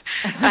agree with,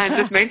 and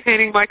just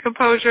maintaining my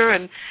composure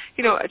and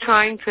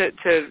trying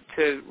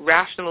to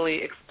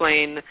rationally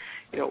explain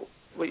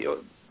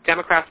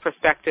Democrats'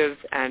 perspective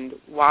and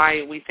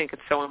why we think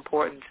it's so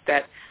important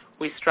that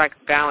we strike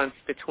balance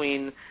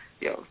between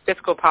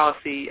fiscal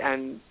policy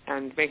and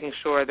making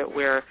sure that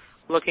we're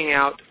looking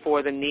out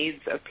for the needs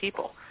of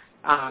people,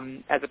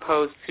 as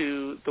opposed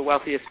to the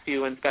wealthiest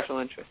few and special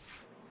interests.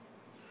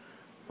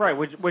 Right,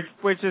 which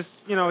is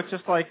it's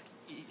just like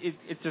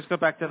it just goes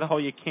back to the whole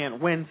you can't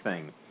win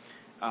thing.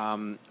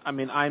 I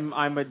mean,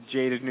 I'm a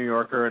jaded New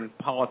Yorker, and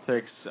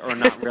politics are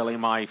not really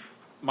my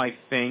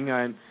thing.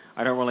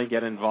 I don't really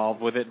get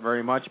involved with it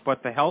very much.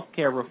 But the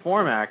Healthcare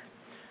Reform Act,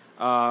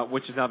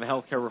 which is now the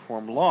Healthcare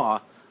Reform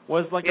Law,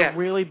 was like a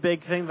really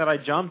big thing that I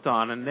jumped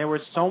on, and there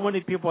were so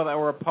many people that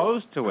were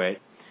opposed to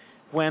it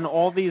when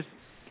all these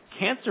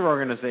cancer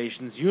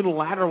organizations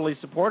unilaterally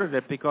supported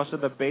it because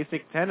of the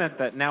basic tenet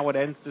that now it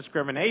ends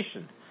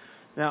discrimination.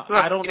 Now,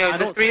 look,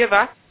 the three of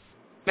us,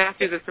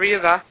 Matthew, the three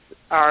of us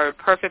are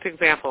perfect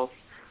examples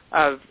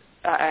of,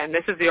 and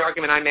this is the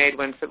argument I made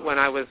when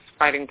I was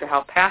fighting to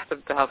help pass the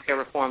healthcare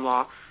reform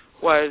law,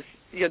 was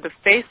the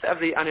face of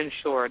the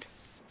uninsured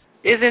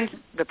isn't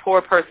the poor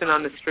person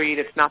on the street.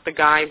 It's not the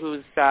guy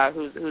who's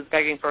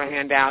begging for a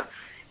handout.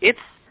 It's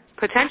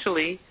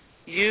potentially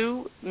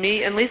you,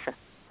 me, and Lisa.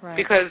 Right.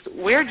 Because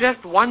we're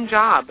just one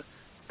job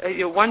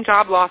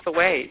loss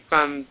away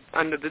from,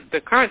 under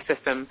the current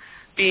system,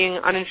 being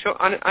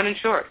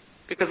uninsured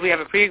because we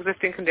have a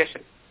pre-existing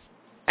condition.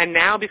 And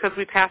now because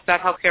we passed that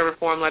healthcare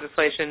reform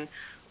legislation,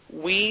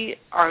 we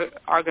are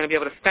going to be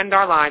able to spend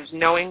our lives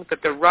knowing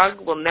that the rug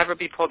will never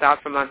be pulled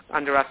out from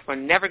under us. We're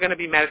never going to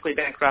be medically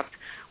bankrupt.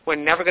 We're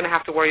never going to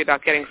have to worry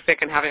about getting sick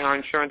and having our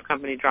insurance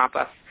company drop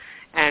us.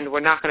 And we're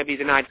not going to be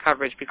denied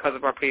coverage because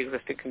of our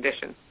pre-existing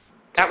condition.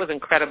 That was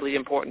incredibly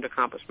important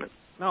accomplishment.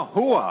 No,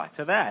 hoo-ah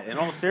to that, in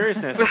all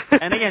seriousness.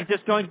 And again,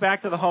 just going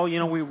back to the whole,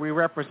 we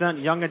represent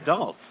young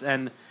adults,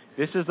 and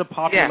this is a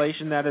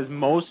population that is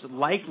most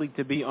likely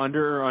to be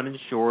under or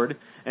uninsured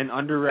and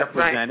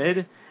underrepresented.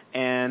 Right.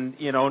 And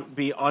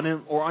be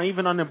or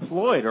even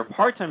unemployed or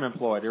part-time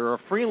employed or a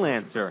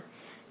freelancer.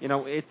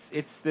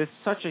 There's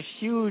such a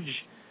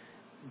huge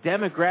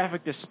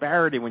demographic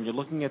disparity when you're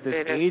looking at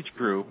this age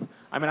group.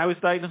 I mean, I was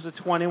diagnosed at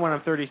 21.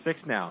 I'm 36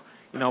 now.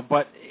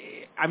 But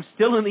I'm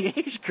still in the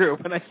age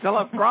group and I still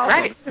have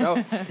problems.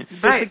 Right.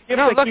 Right.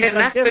 No, look, and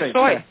that's the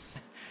choice.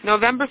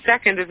 November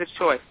 2nd is a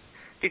choice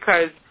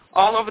because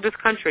all over this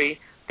country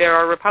there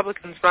are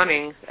Republicans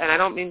running, and I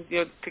don't mean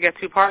to get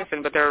too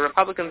partisan, but there are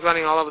Republicans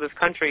running all over this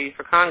country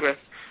for Congress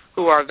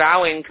who are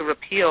vowing to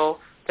repeal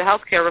the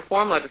health care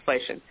reform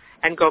legislation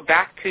and go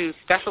back to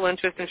special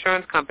interest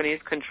insurance companies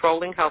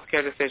controlling health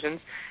care decisions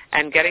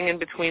and getting in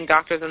between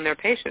doctors and their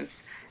patients.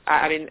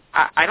 I mean,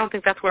 I don't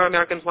think that's where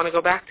Americans want to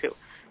go back to.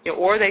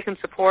 Or they can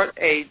support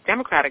a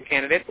Democratic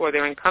candidate or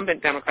their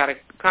incumbent Democratic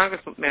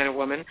congressman or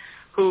woman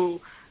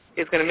who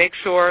is going to make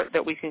sure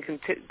that we can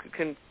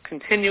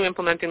continue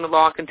implementing the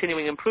law,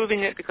 continuing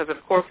improving it, because, of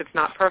course, it's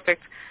not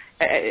perfect.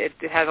 It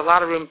has a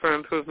lot of room for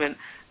improvement,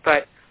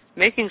 but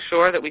making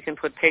sure that we can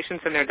put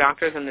patients and their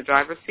doctors in the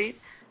driver's seat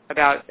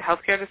about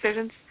healthcare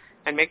decisions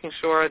and making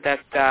sure that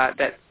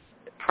that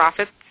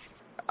profits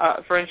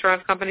for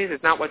insurance companies is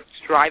not what's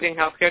driving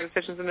healthcare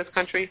decisions in this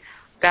country,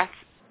 that's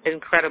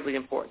incredibly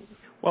important.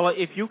 Well,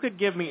 if you could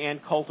give me Ann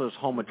Coulter's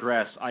home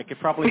address, I could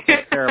probably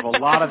take care of a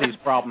lot of these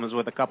problems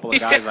with a couple of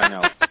guys I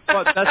know.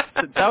 Well,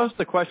 that was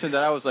the question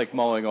that I was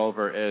mulling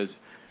over is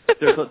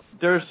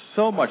there's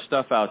so much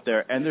stuff out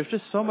there, and there's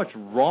just so much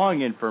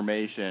wrong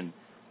information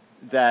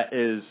that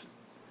is.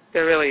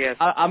 There really is.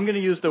 I'm going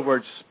to use the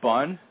word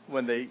spun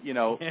when they, the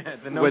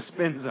no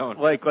spin zone.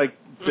 Like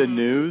the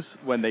news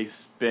when they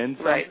spin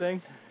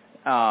something.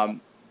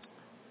 Right.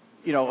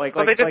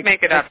 Well, they just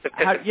make it up.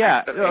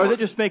 Or they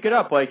just make it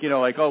up,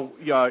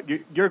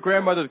 your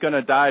grandmother's going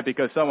to die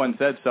because someone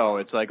said so.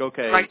 It's like,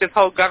 okay. Like this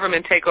whole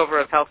government takeover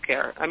of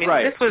healthcare. I mean,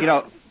 this was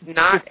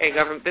not a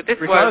government. This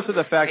regardless was of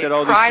the fact that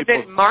all private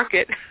these people,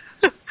 market.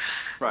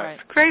 Right.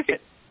 It's crazy.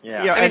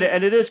 Yeah,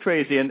 and it is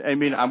crazy. And I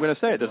mean, I'm going to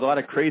say it. There's a lot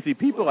of crazy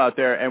people out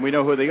there, and we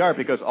know who they are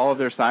because all of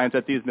their signs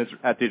at these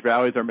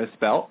rallies are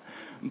misspelled.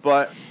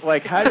 But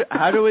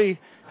how do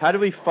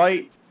we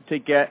fight to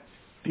get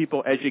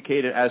people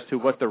educated as to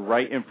what the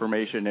right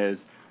information is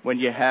when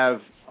you have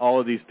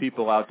all of these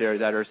people out there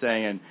that are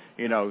saying,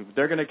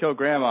 they're going to kill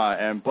grandma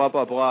and blah,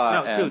 blah,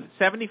 blah. No, dude,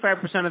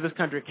 75% of this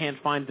country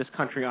can't find this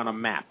country on a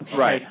map. Okay?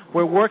 Right.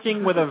 We're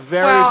working with a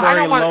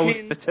very low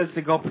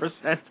statistical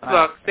percentile.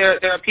 Look,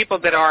 there are people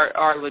that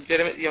are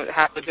legitimate,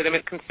 have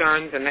legitimate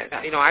concerns, and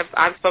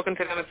I've spoken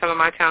to them at some of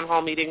my town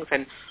hall meetings,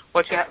 and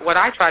what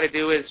I try to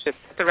do is just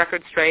set the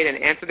record straight and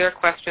answer their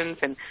questions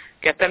and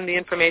get them the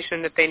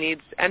information that they need,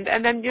 and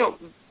then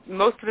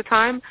most of the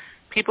time,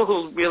 people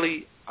who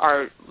really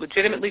are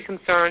legitimately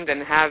concerned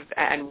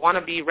and want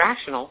to be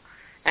rational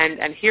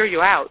and hear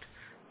you out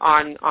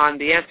on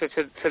the answer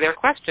to their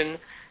question,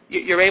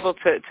 you're able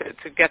to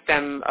get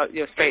them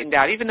straightened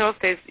out. Even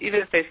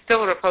if they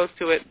still are opposed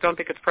to it, don't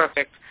think it's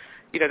perfect,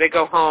 they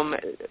go home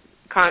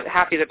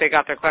happy that they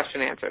got their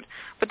question answered.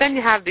 But then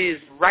you have these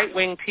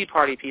right-wing Tea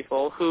Party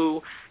people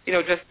who,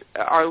 just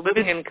are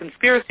living in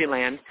conspiracy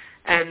land,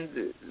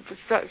 and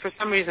for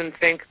some reason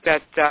think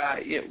that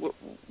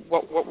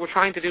what we're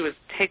trying to do is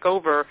take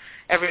over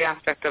every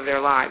aspect of their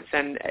lives.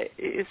 And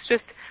it's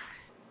just,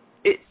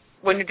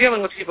 when you're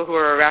dealing with people who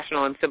are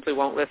irrational and simply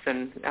won't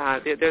listen,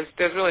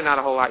 there's really not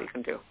a whole lot you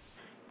can do.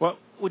 Well,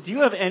 do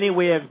you have any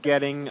way of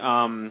getting,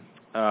 oh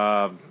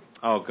God,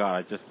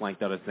 I just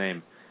blanked out his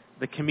name,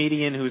 the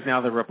comedian who's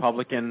now the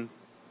Republican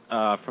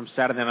from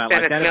Saturday Night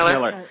Live, Dennis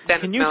Miller.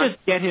 Can you just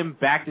get him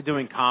back to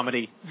doing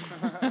comedy?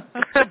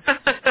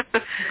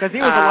 Because he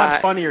was a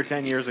lot funnier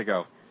 10 years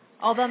ago.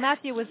 Although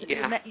Matthew was,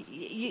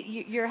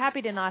 you're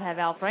happy to not have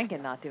Al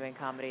Franken not doing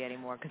comedy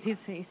anymore, because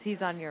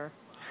he's on your.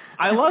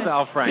 I love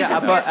Al Franken. Yeah,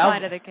 but Al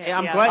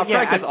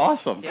Franken's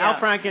awesome. Al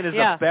Franken is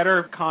a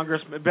better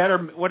congressman,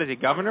 what is he,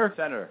 governor?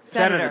 Senator.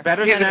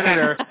 Better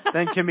senator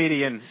than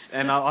comedian,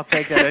 and I'll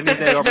take that any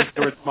day over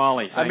Stuart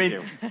Smalley. Thank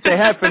you. They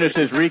have finished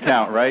his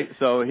recount, right?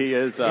 So he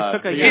is. It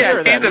took a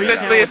year. He's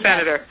officially a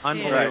senator.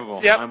 Unbelievable.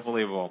 Right. Yep.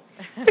 Unbelievable.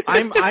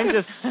 I'm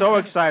just so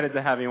excited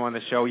to have you on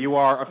the show. You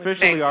are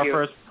officially our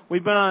first.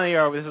 We've been on the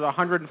air. This is our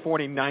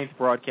 149th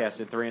broadcast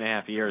in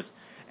 3.5 years.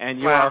 And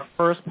you're our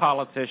first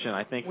politician.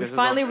 I think this is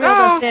finally reeled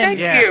us in. Thank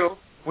you.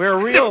 We're a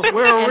real boy.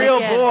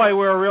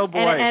 We're a real boy.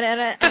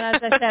 And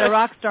as I said, a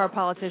rock star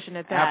politician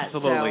at that.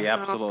 Absolutely, so.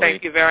 absolutely.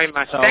 Thank you very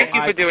much. So Thank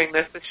you for doing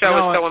this. The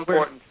show is so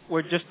important.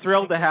 We're just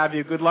thrilled to have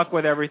you. Good luck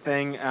with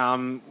everything.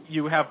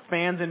 You have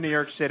fans in New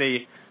York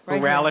City who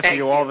rally for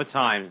you all the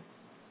time.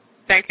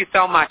 Thank you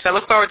so much. I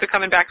look forward to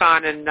coming back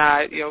on and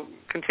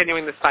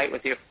continuing this fight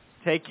with you.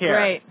 Take care.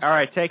 Great. All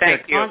right, take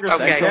Thank care. you.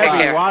 Congressman Okay,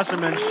 Debbie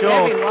Wasserman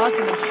Schultz. Debbie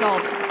Wasserman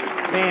Schultz.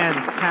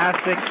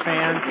 Fantastic.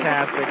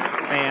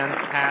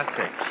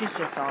 She's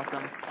just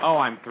awesome. Oh,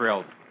 I'm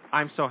thrilled.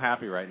 I'm so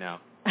happy right now.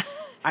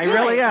 I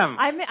really am.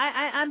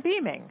 I'm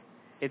beaming.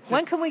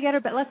 When can we get her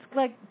back? Let's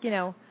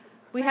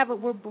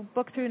we're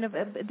booked through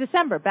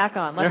December. Back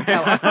on. Let's go.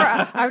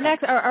 our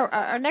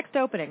next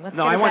opening. Let's.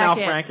 No, I want Al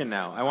Franken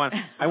now. I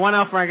want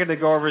Al Franken to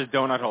go over his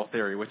donut hole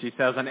theory, which he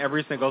says on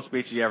every single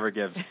speech he ever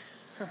gives.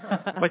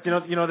 But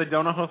you know the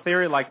donut hole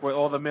theory, like where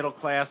all the middle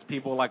class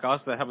people like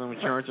us that have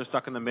insurance are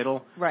stuck in the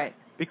middle. Right.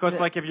 Because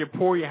like if you're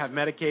poor, you have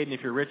Medicaid, and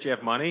if you're rich, you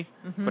have money.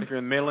 Mm-hmm. But if you're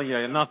in the middle, you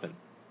have nothing.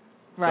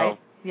 Right. So,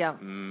 yeah.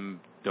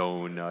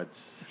 Donuts.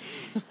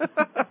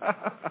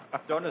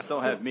 Donuts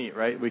don't have meat,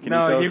 right? We can eat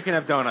no, those. you can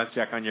have donuts,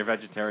 Jack, on your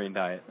vegetarian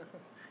diet.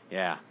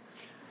 Yeah.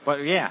 But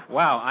yeah,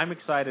 wow, I'm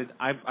excited.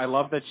 I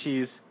love that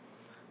she's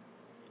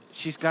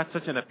got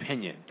such an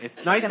opinion. It's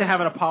nice to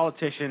have a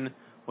politician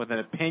with an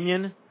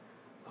opinion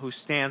who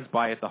stands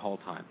by it the whole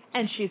time.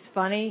 And she's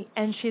funny,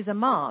 and she's a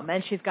mom,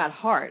 and she's got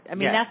heart. I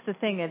mean, that's the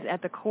thing. Is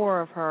at the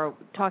core of her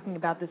talking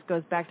about this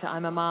goes back to,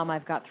 I'm a mom,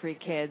 I've got 3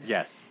 kids.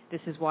 Yes.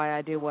 This is why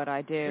I do what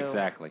I do.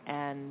 Exactly.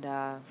 And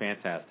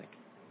fantastic.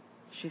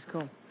 She's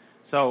cool.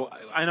 So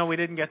I know we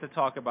didn't get to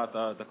talk about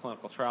the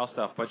clinical trial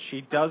stuff, but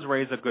she does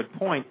raise a good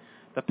point.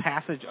 The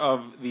passage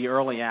of the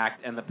Early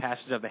Act and the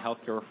passage of the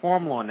healthcare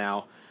reform law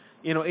now,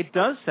 it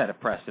does set a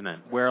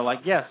precedent where,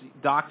 like, yes,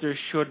 doctors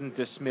shouldn't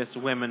dismiss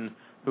women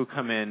who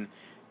come in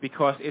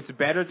because it's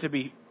better to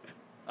be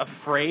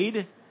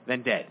afraid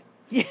than dead.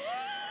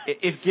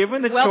 If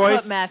given the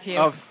choice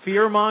of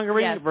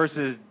fear-mongering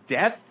versus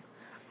death,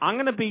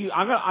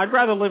 I'd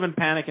rather live in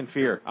panic and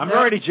fear. I'm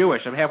already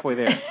Jewish. I'm halfway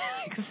there.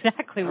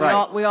 Exactly.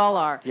 Right. We all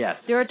are. Yes.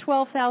 There are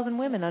 12,000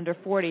 women under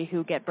 40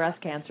 who get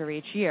breast cancer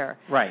each year.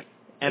 Right.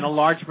 And a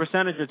large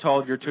percentage are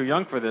told you're too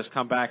young for this.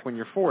 Come back when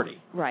you're 40.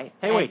 Right.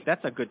 Hey, wait,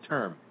 that's a good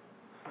term.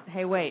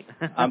 Hey, wait.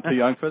 I'm too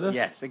young for this?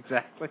 Yes,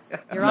 exactly.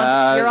 You're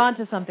on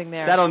to something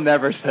there. That'll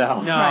never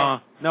sell. No,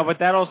 no, but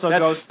that also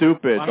goes... That's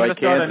stupid. I'm going to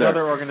start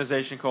another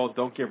organization called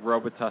Don't Give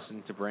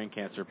Robitussin to Brain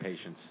Cancer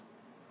Patients.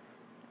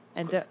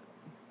 And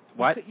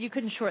what? You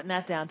couldn't shorten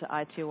that down to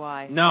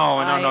I2I. No.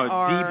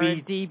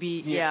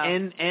 DB, yeah.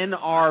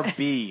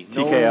 NRB.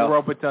 No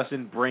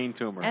Robitussin brain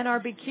tumor.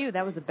 NRBQ,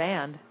 that was a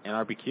band.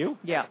 NRBQ?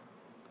 Yeah.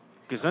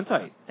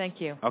 Gesundheit. Thank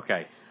you.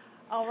 Okay.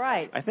 All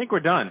right. I think we're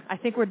done. I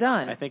think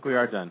we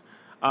are done.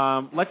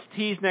 Let's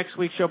tease next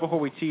week's show before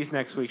we tease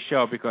next week's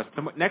show, because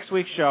next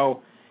week's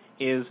show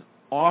is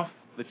off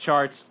the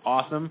charts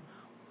awesome.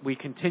 We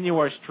continue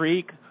our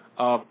streak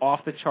of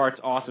off the charts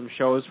awesome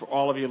shows for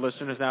all of you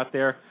listeners out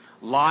there,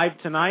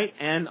 live tonight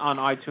and on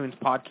iTunes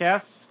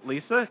podcasts.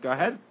 Lisa, go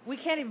ahead. We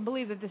can't even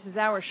believe that this is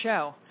our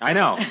show. I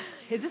know.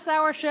 Is this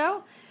our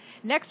show?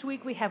 Next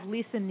week we have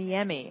Lisa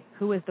Niemi,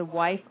 who is the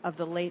wife of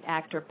the late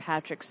actor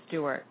Patrick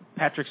Stewart.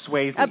 Patrick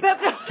Swayze.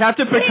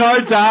 Captain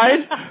Picard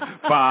died.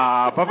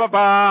 Ba ba ba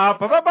ba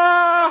ba ba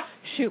ba.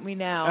 Shoot me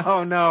now.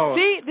 Oh, no.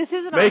 See, this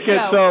isn't Make our it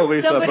show. so,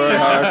 Lisa Somebody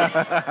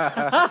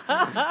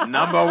Bernhardt.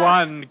 Number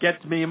one,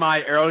 get me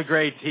my Earl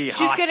Grey tea hot.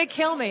 She's going to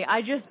kill me.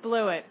 I just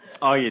blew it.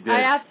 Oh, you did.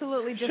 I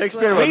absolutely just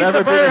Shakespeare blew will it. never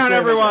Lisa be the Bernhardt, same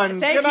everyone.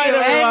 Thank good night, you,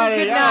 everybody.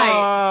 and good night.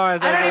 Oh, I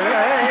don't even...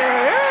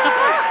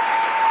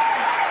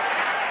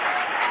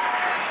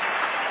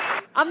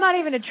 I'm not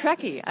even a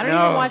Trekkie. I don't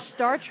even watch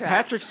Star Trek.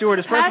 Patrick Stewart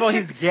is, first of all,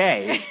 he's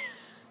gay.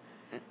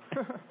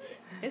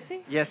 Is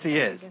he? Yes, he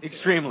is.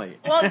 Extremely.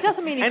 Well, it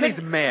doesn't mean he and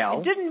couldn't. he's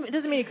male. It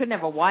doesn't mean he couldn't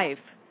have a wife.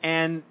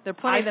 And There are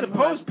plenty I of them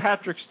suppose who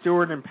Patrick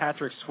Stewart and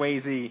Patrick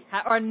Swayze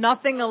are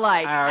nothing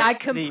alike. I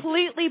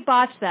completely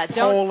botched that.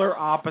 polar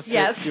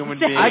opposite human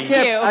beings.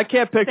 I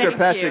can't picture Thank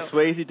Patrick you.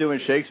 Swayze doing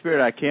Shakespeare,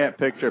 and I can't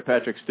picture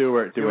Patrick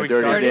Stewart doing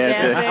Dirty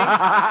Dancing.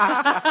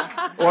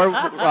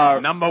 Or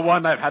number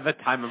one, I've had the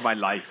time of my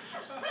life.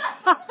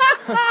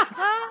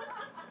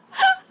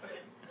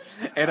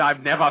 And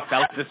I've never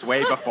felt this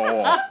way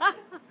before.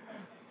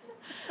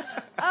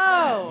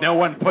 Oh. No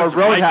one puts or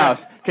Roadhouse.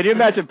 Can you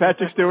imagine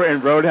Patrick Stewart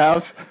in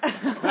Roadhouse?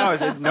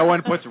 No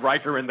one puts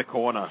Riker in the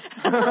corner.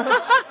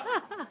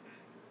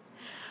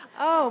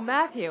 Oh,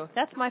 Matthew,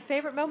 that's my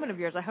favorite moment of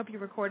yours. I hope you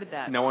recorded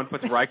that. No one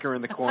puts Riker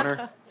in the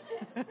corner.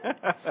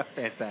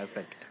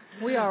 Fantastic.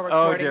 We are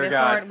recording dear this,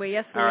 God. aren't we?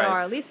 Yes, we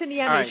are. Lisa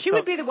Niemi. Right, she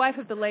would be the wife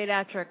of the late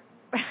actor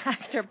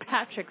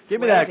Patrick Swayze.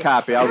 Give me that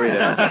copy. I'll read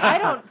it. I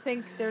don't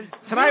think there's...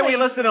 Tonight really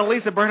we listen to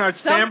Lisa Bernhardt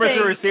stammer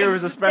through her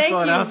series of special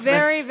announcements. Thank you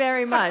very,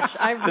 very much.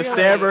 The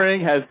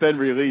stammering has been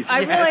released. I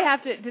really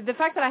have to... The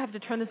fact that I have to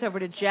turn this over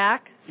to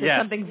Jack is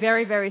something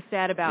very, very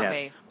sad about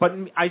me. But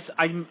I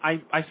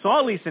saw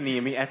Lisa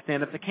Niemi at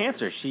Stand Up to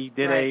Cancer. She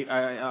did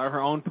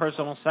her own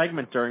personal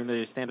segment during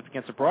the Stand Up to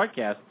Cancer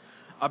broadcast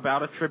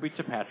about a tribute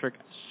to Patrick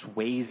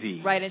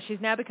Swayze. Right, and she's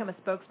now become a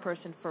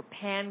spokesperson for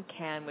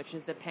PanCAN, which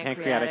is the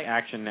Pancreatic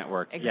Action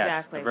Network.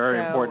 Exactly. Yes, a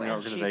very important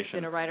organization. She's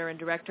been a writer and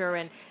director,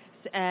 and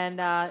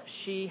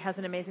she has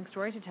an amazing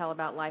story to tell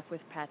about life with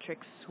Patrick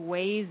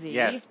Swayze.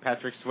 Yes,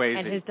 Patrick Swayze.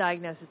 And his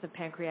diagnosis of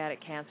pancreatic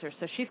cancer.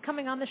 So she's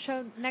coming on the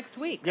show next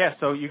week. Yeah,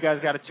 so you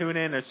guys got to tune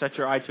in or set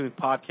your iTunes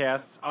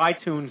podcast,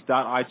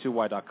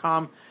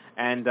 itunes.i2y.com.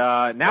 And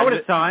now it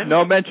is time.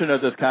 No mention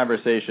of this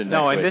conversation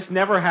next week. And this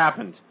never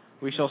happened.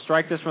 We shall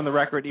strike this from the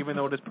record, even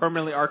though it is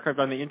permanently archived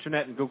on the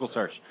Internet and Google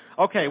search.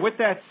 Okay, with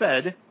that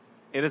said,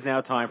 it is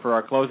now time for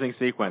our closing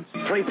sequence.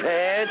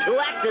 Prepare to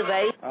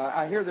activate.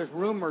 I hear there's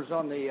rumors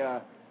on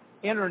the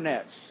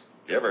Internets.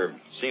 You ever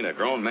seen a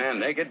grown man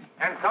naked?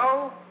 And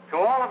so, to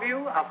all of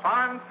you, a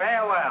fond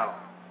farewell.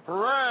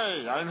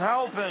 Hooray, I'm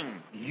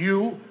helping.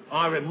 You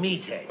are a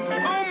meathead.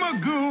 Oh,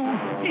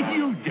 Magoo,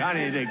 you've done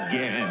it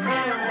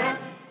again.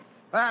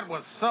 That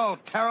was so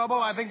terrible,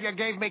 I think you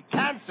gave me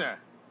cancer.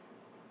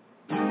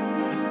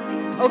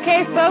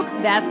 Okay, folks,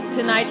 that's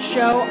tonight's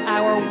show,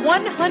 our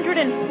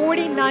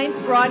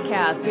 149th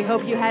broadcast. We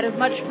hope you had as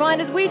much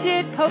fun as we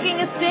did poking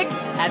a stick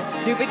at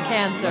stupid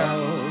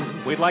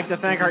cancer. We'd like to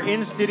thank our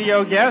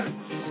in-studio guests,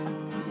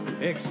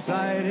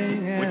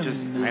 exciting, which is,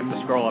 I have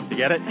to scroll up to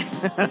get it.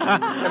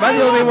 Am I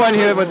the only one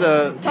here with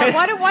the...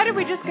 Why did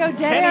we just go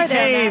dead air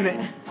Kenny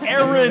there? Kane,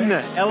 Erin,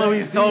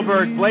 Eloise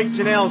Tolberg, Blake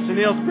Janelle,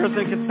 Sunil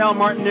Spirson, Cattell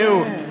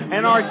Martineau,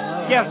 and our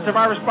guest,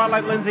 Survivor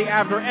Spotlight, Lindsay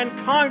Avner, and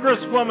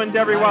Congresswoman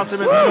Debbie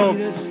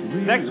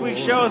Wasserman. Next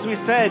week's show, as we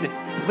said,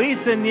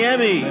 Lisa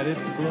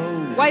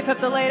Niemi, wife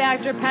of the late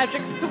actor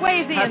Patrick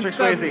Swayze, and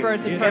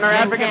our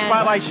advocate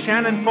spotlight,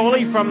 Shannon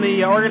Foley from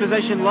the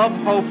organization Love,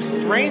 Hope,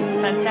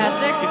 Strength.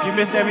 Fantastic. If you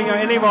missed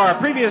any of our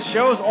previous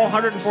shows, all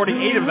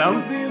 148 of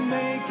them,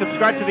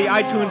 subscribe to the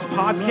iTunes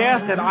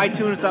podcast at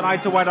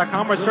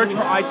itunes.i2y.com or search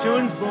for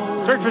iTunes.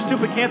 Search for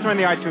Stupid Cancer in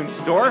the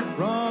iTunes store.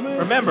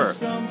 Remember,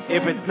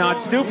 if it's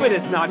not stupid,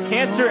 it's not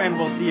cancer, and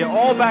we'll see you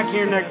all back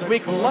here next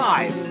week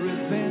live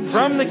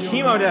from the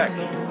chemo deck.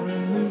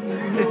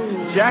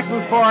 Jack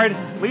Bouffard,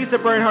 Lisa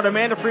Bernhardt,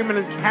 Amanda Freeman,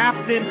 and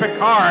Captain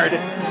Picard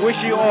wish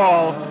you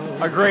all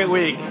a great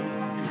week.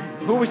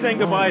 Who are we saying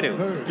goodbye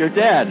to? Your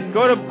dad.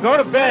 Go to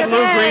bed, Lou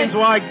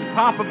Greenswag,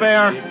 Papa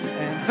Bear.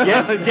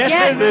 Get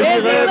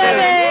busy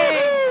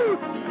living.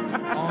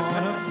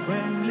 On a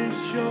friendly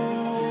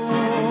shore,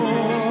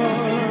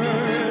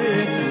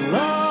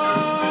 love.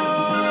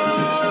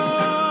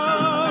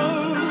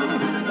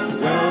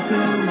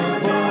 Welcome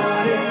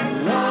aboard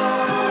in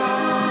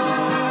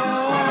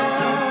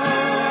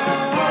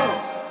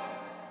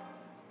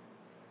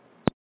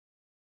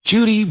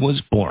Judy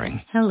was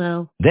boring.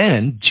 Hello.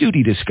 Then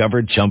Judy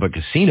discovered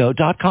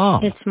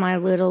ChumbaCasino.com. It's my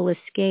little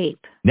escape.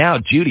 Now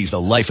Judy's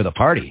the life of the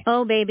party.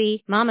 Oh,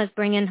 baby, mama's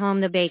bringing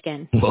home the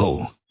bacon.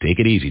 Whoa, take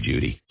it easy,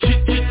 Judy.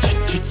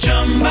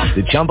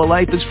 The Chumba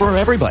life is for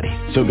everybody.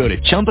 So go to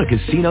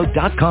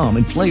ChumbaCasino.com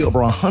and play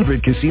over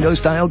 100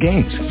 casino-style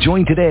games.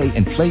 Join today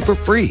and play for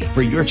free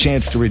for your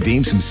chance to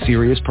redeem some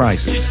serious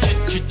prizes.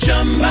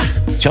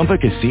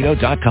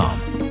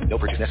 ChumbaCasino.com. No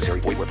purchase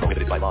necessary. Void where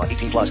prohibited by law.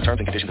 18+ terms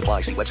and conditions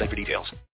apply. See website for details.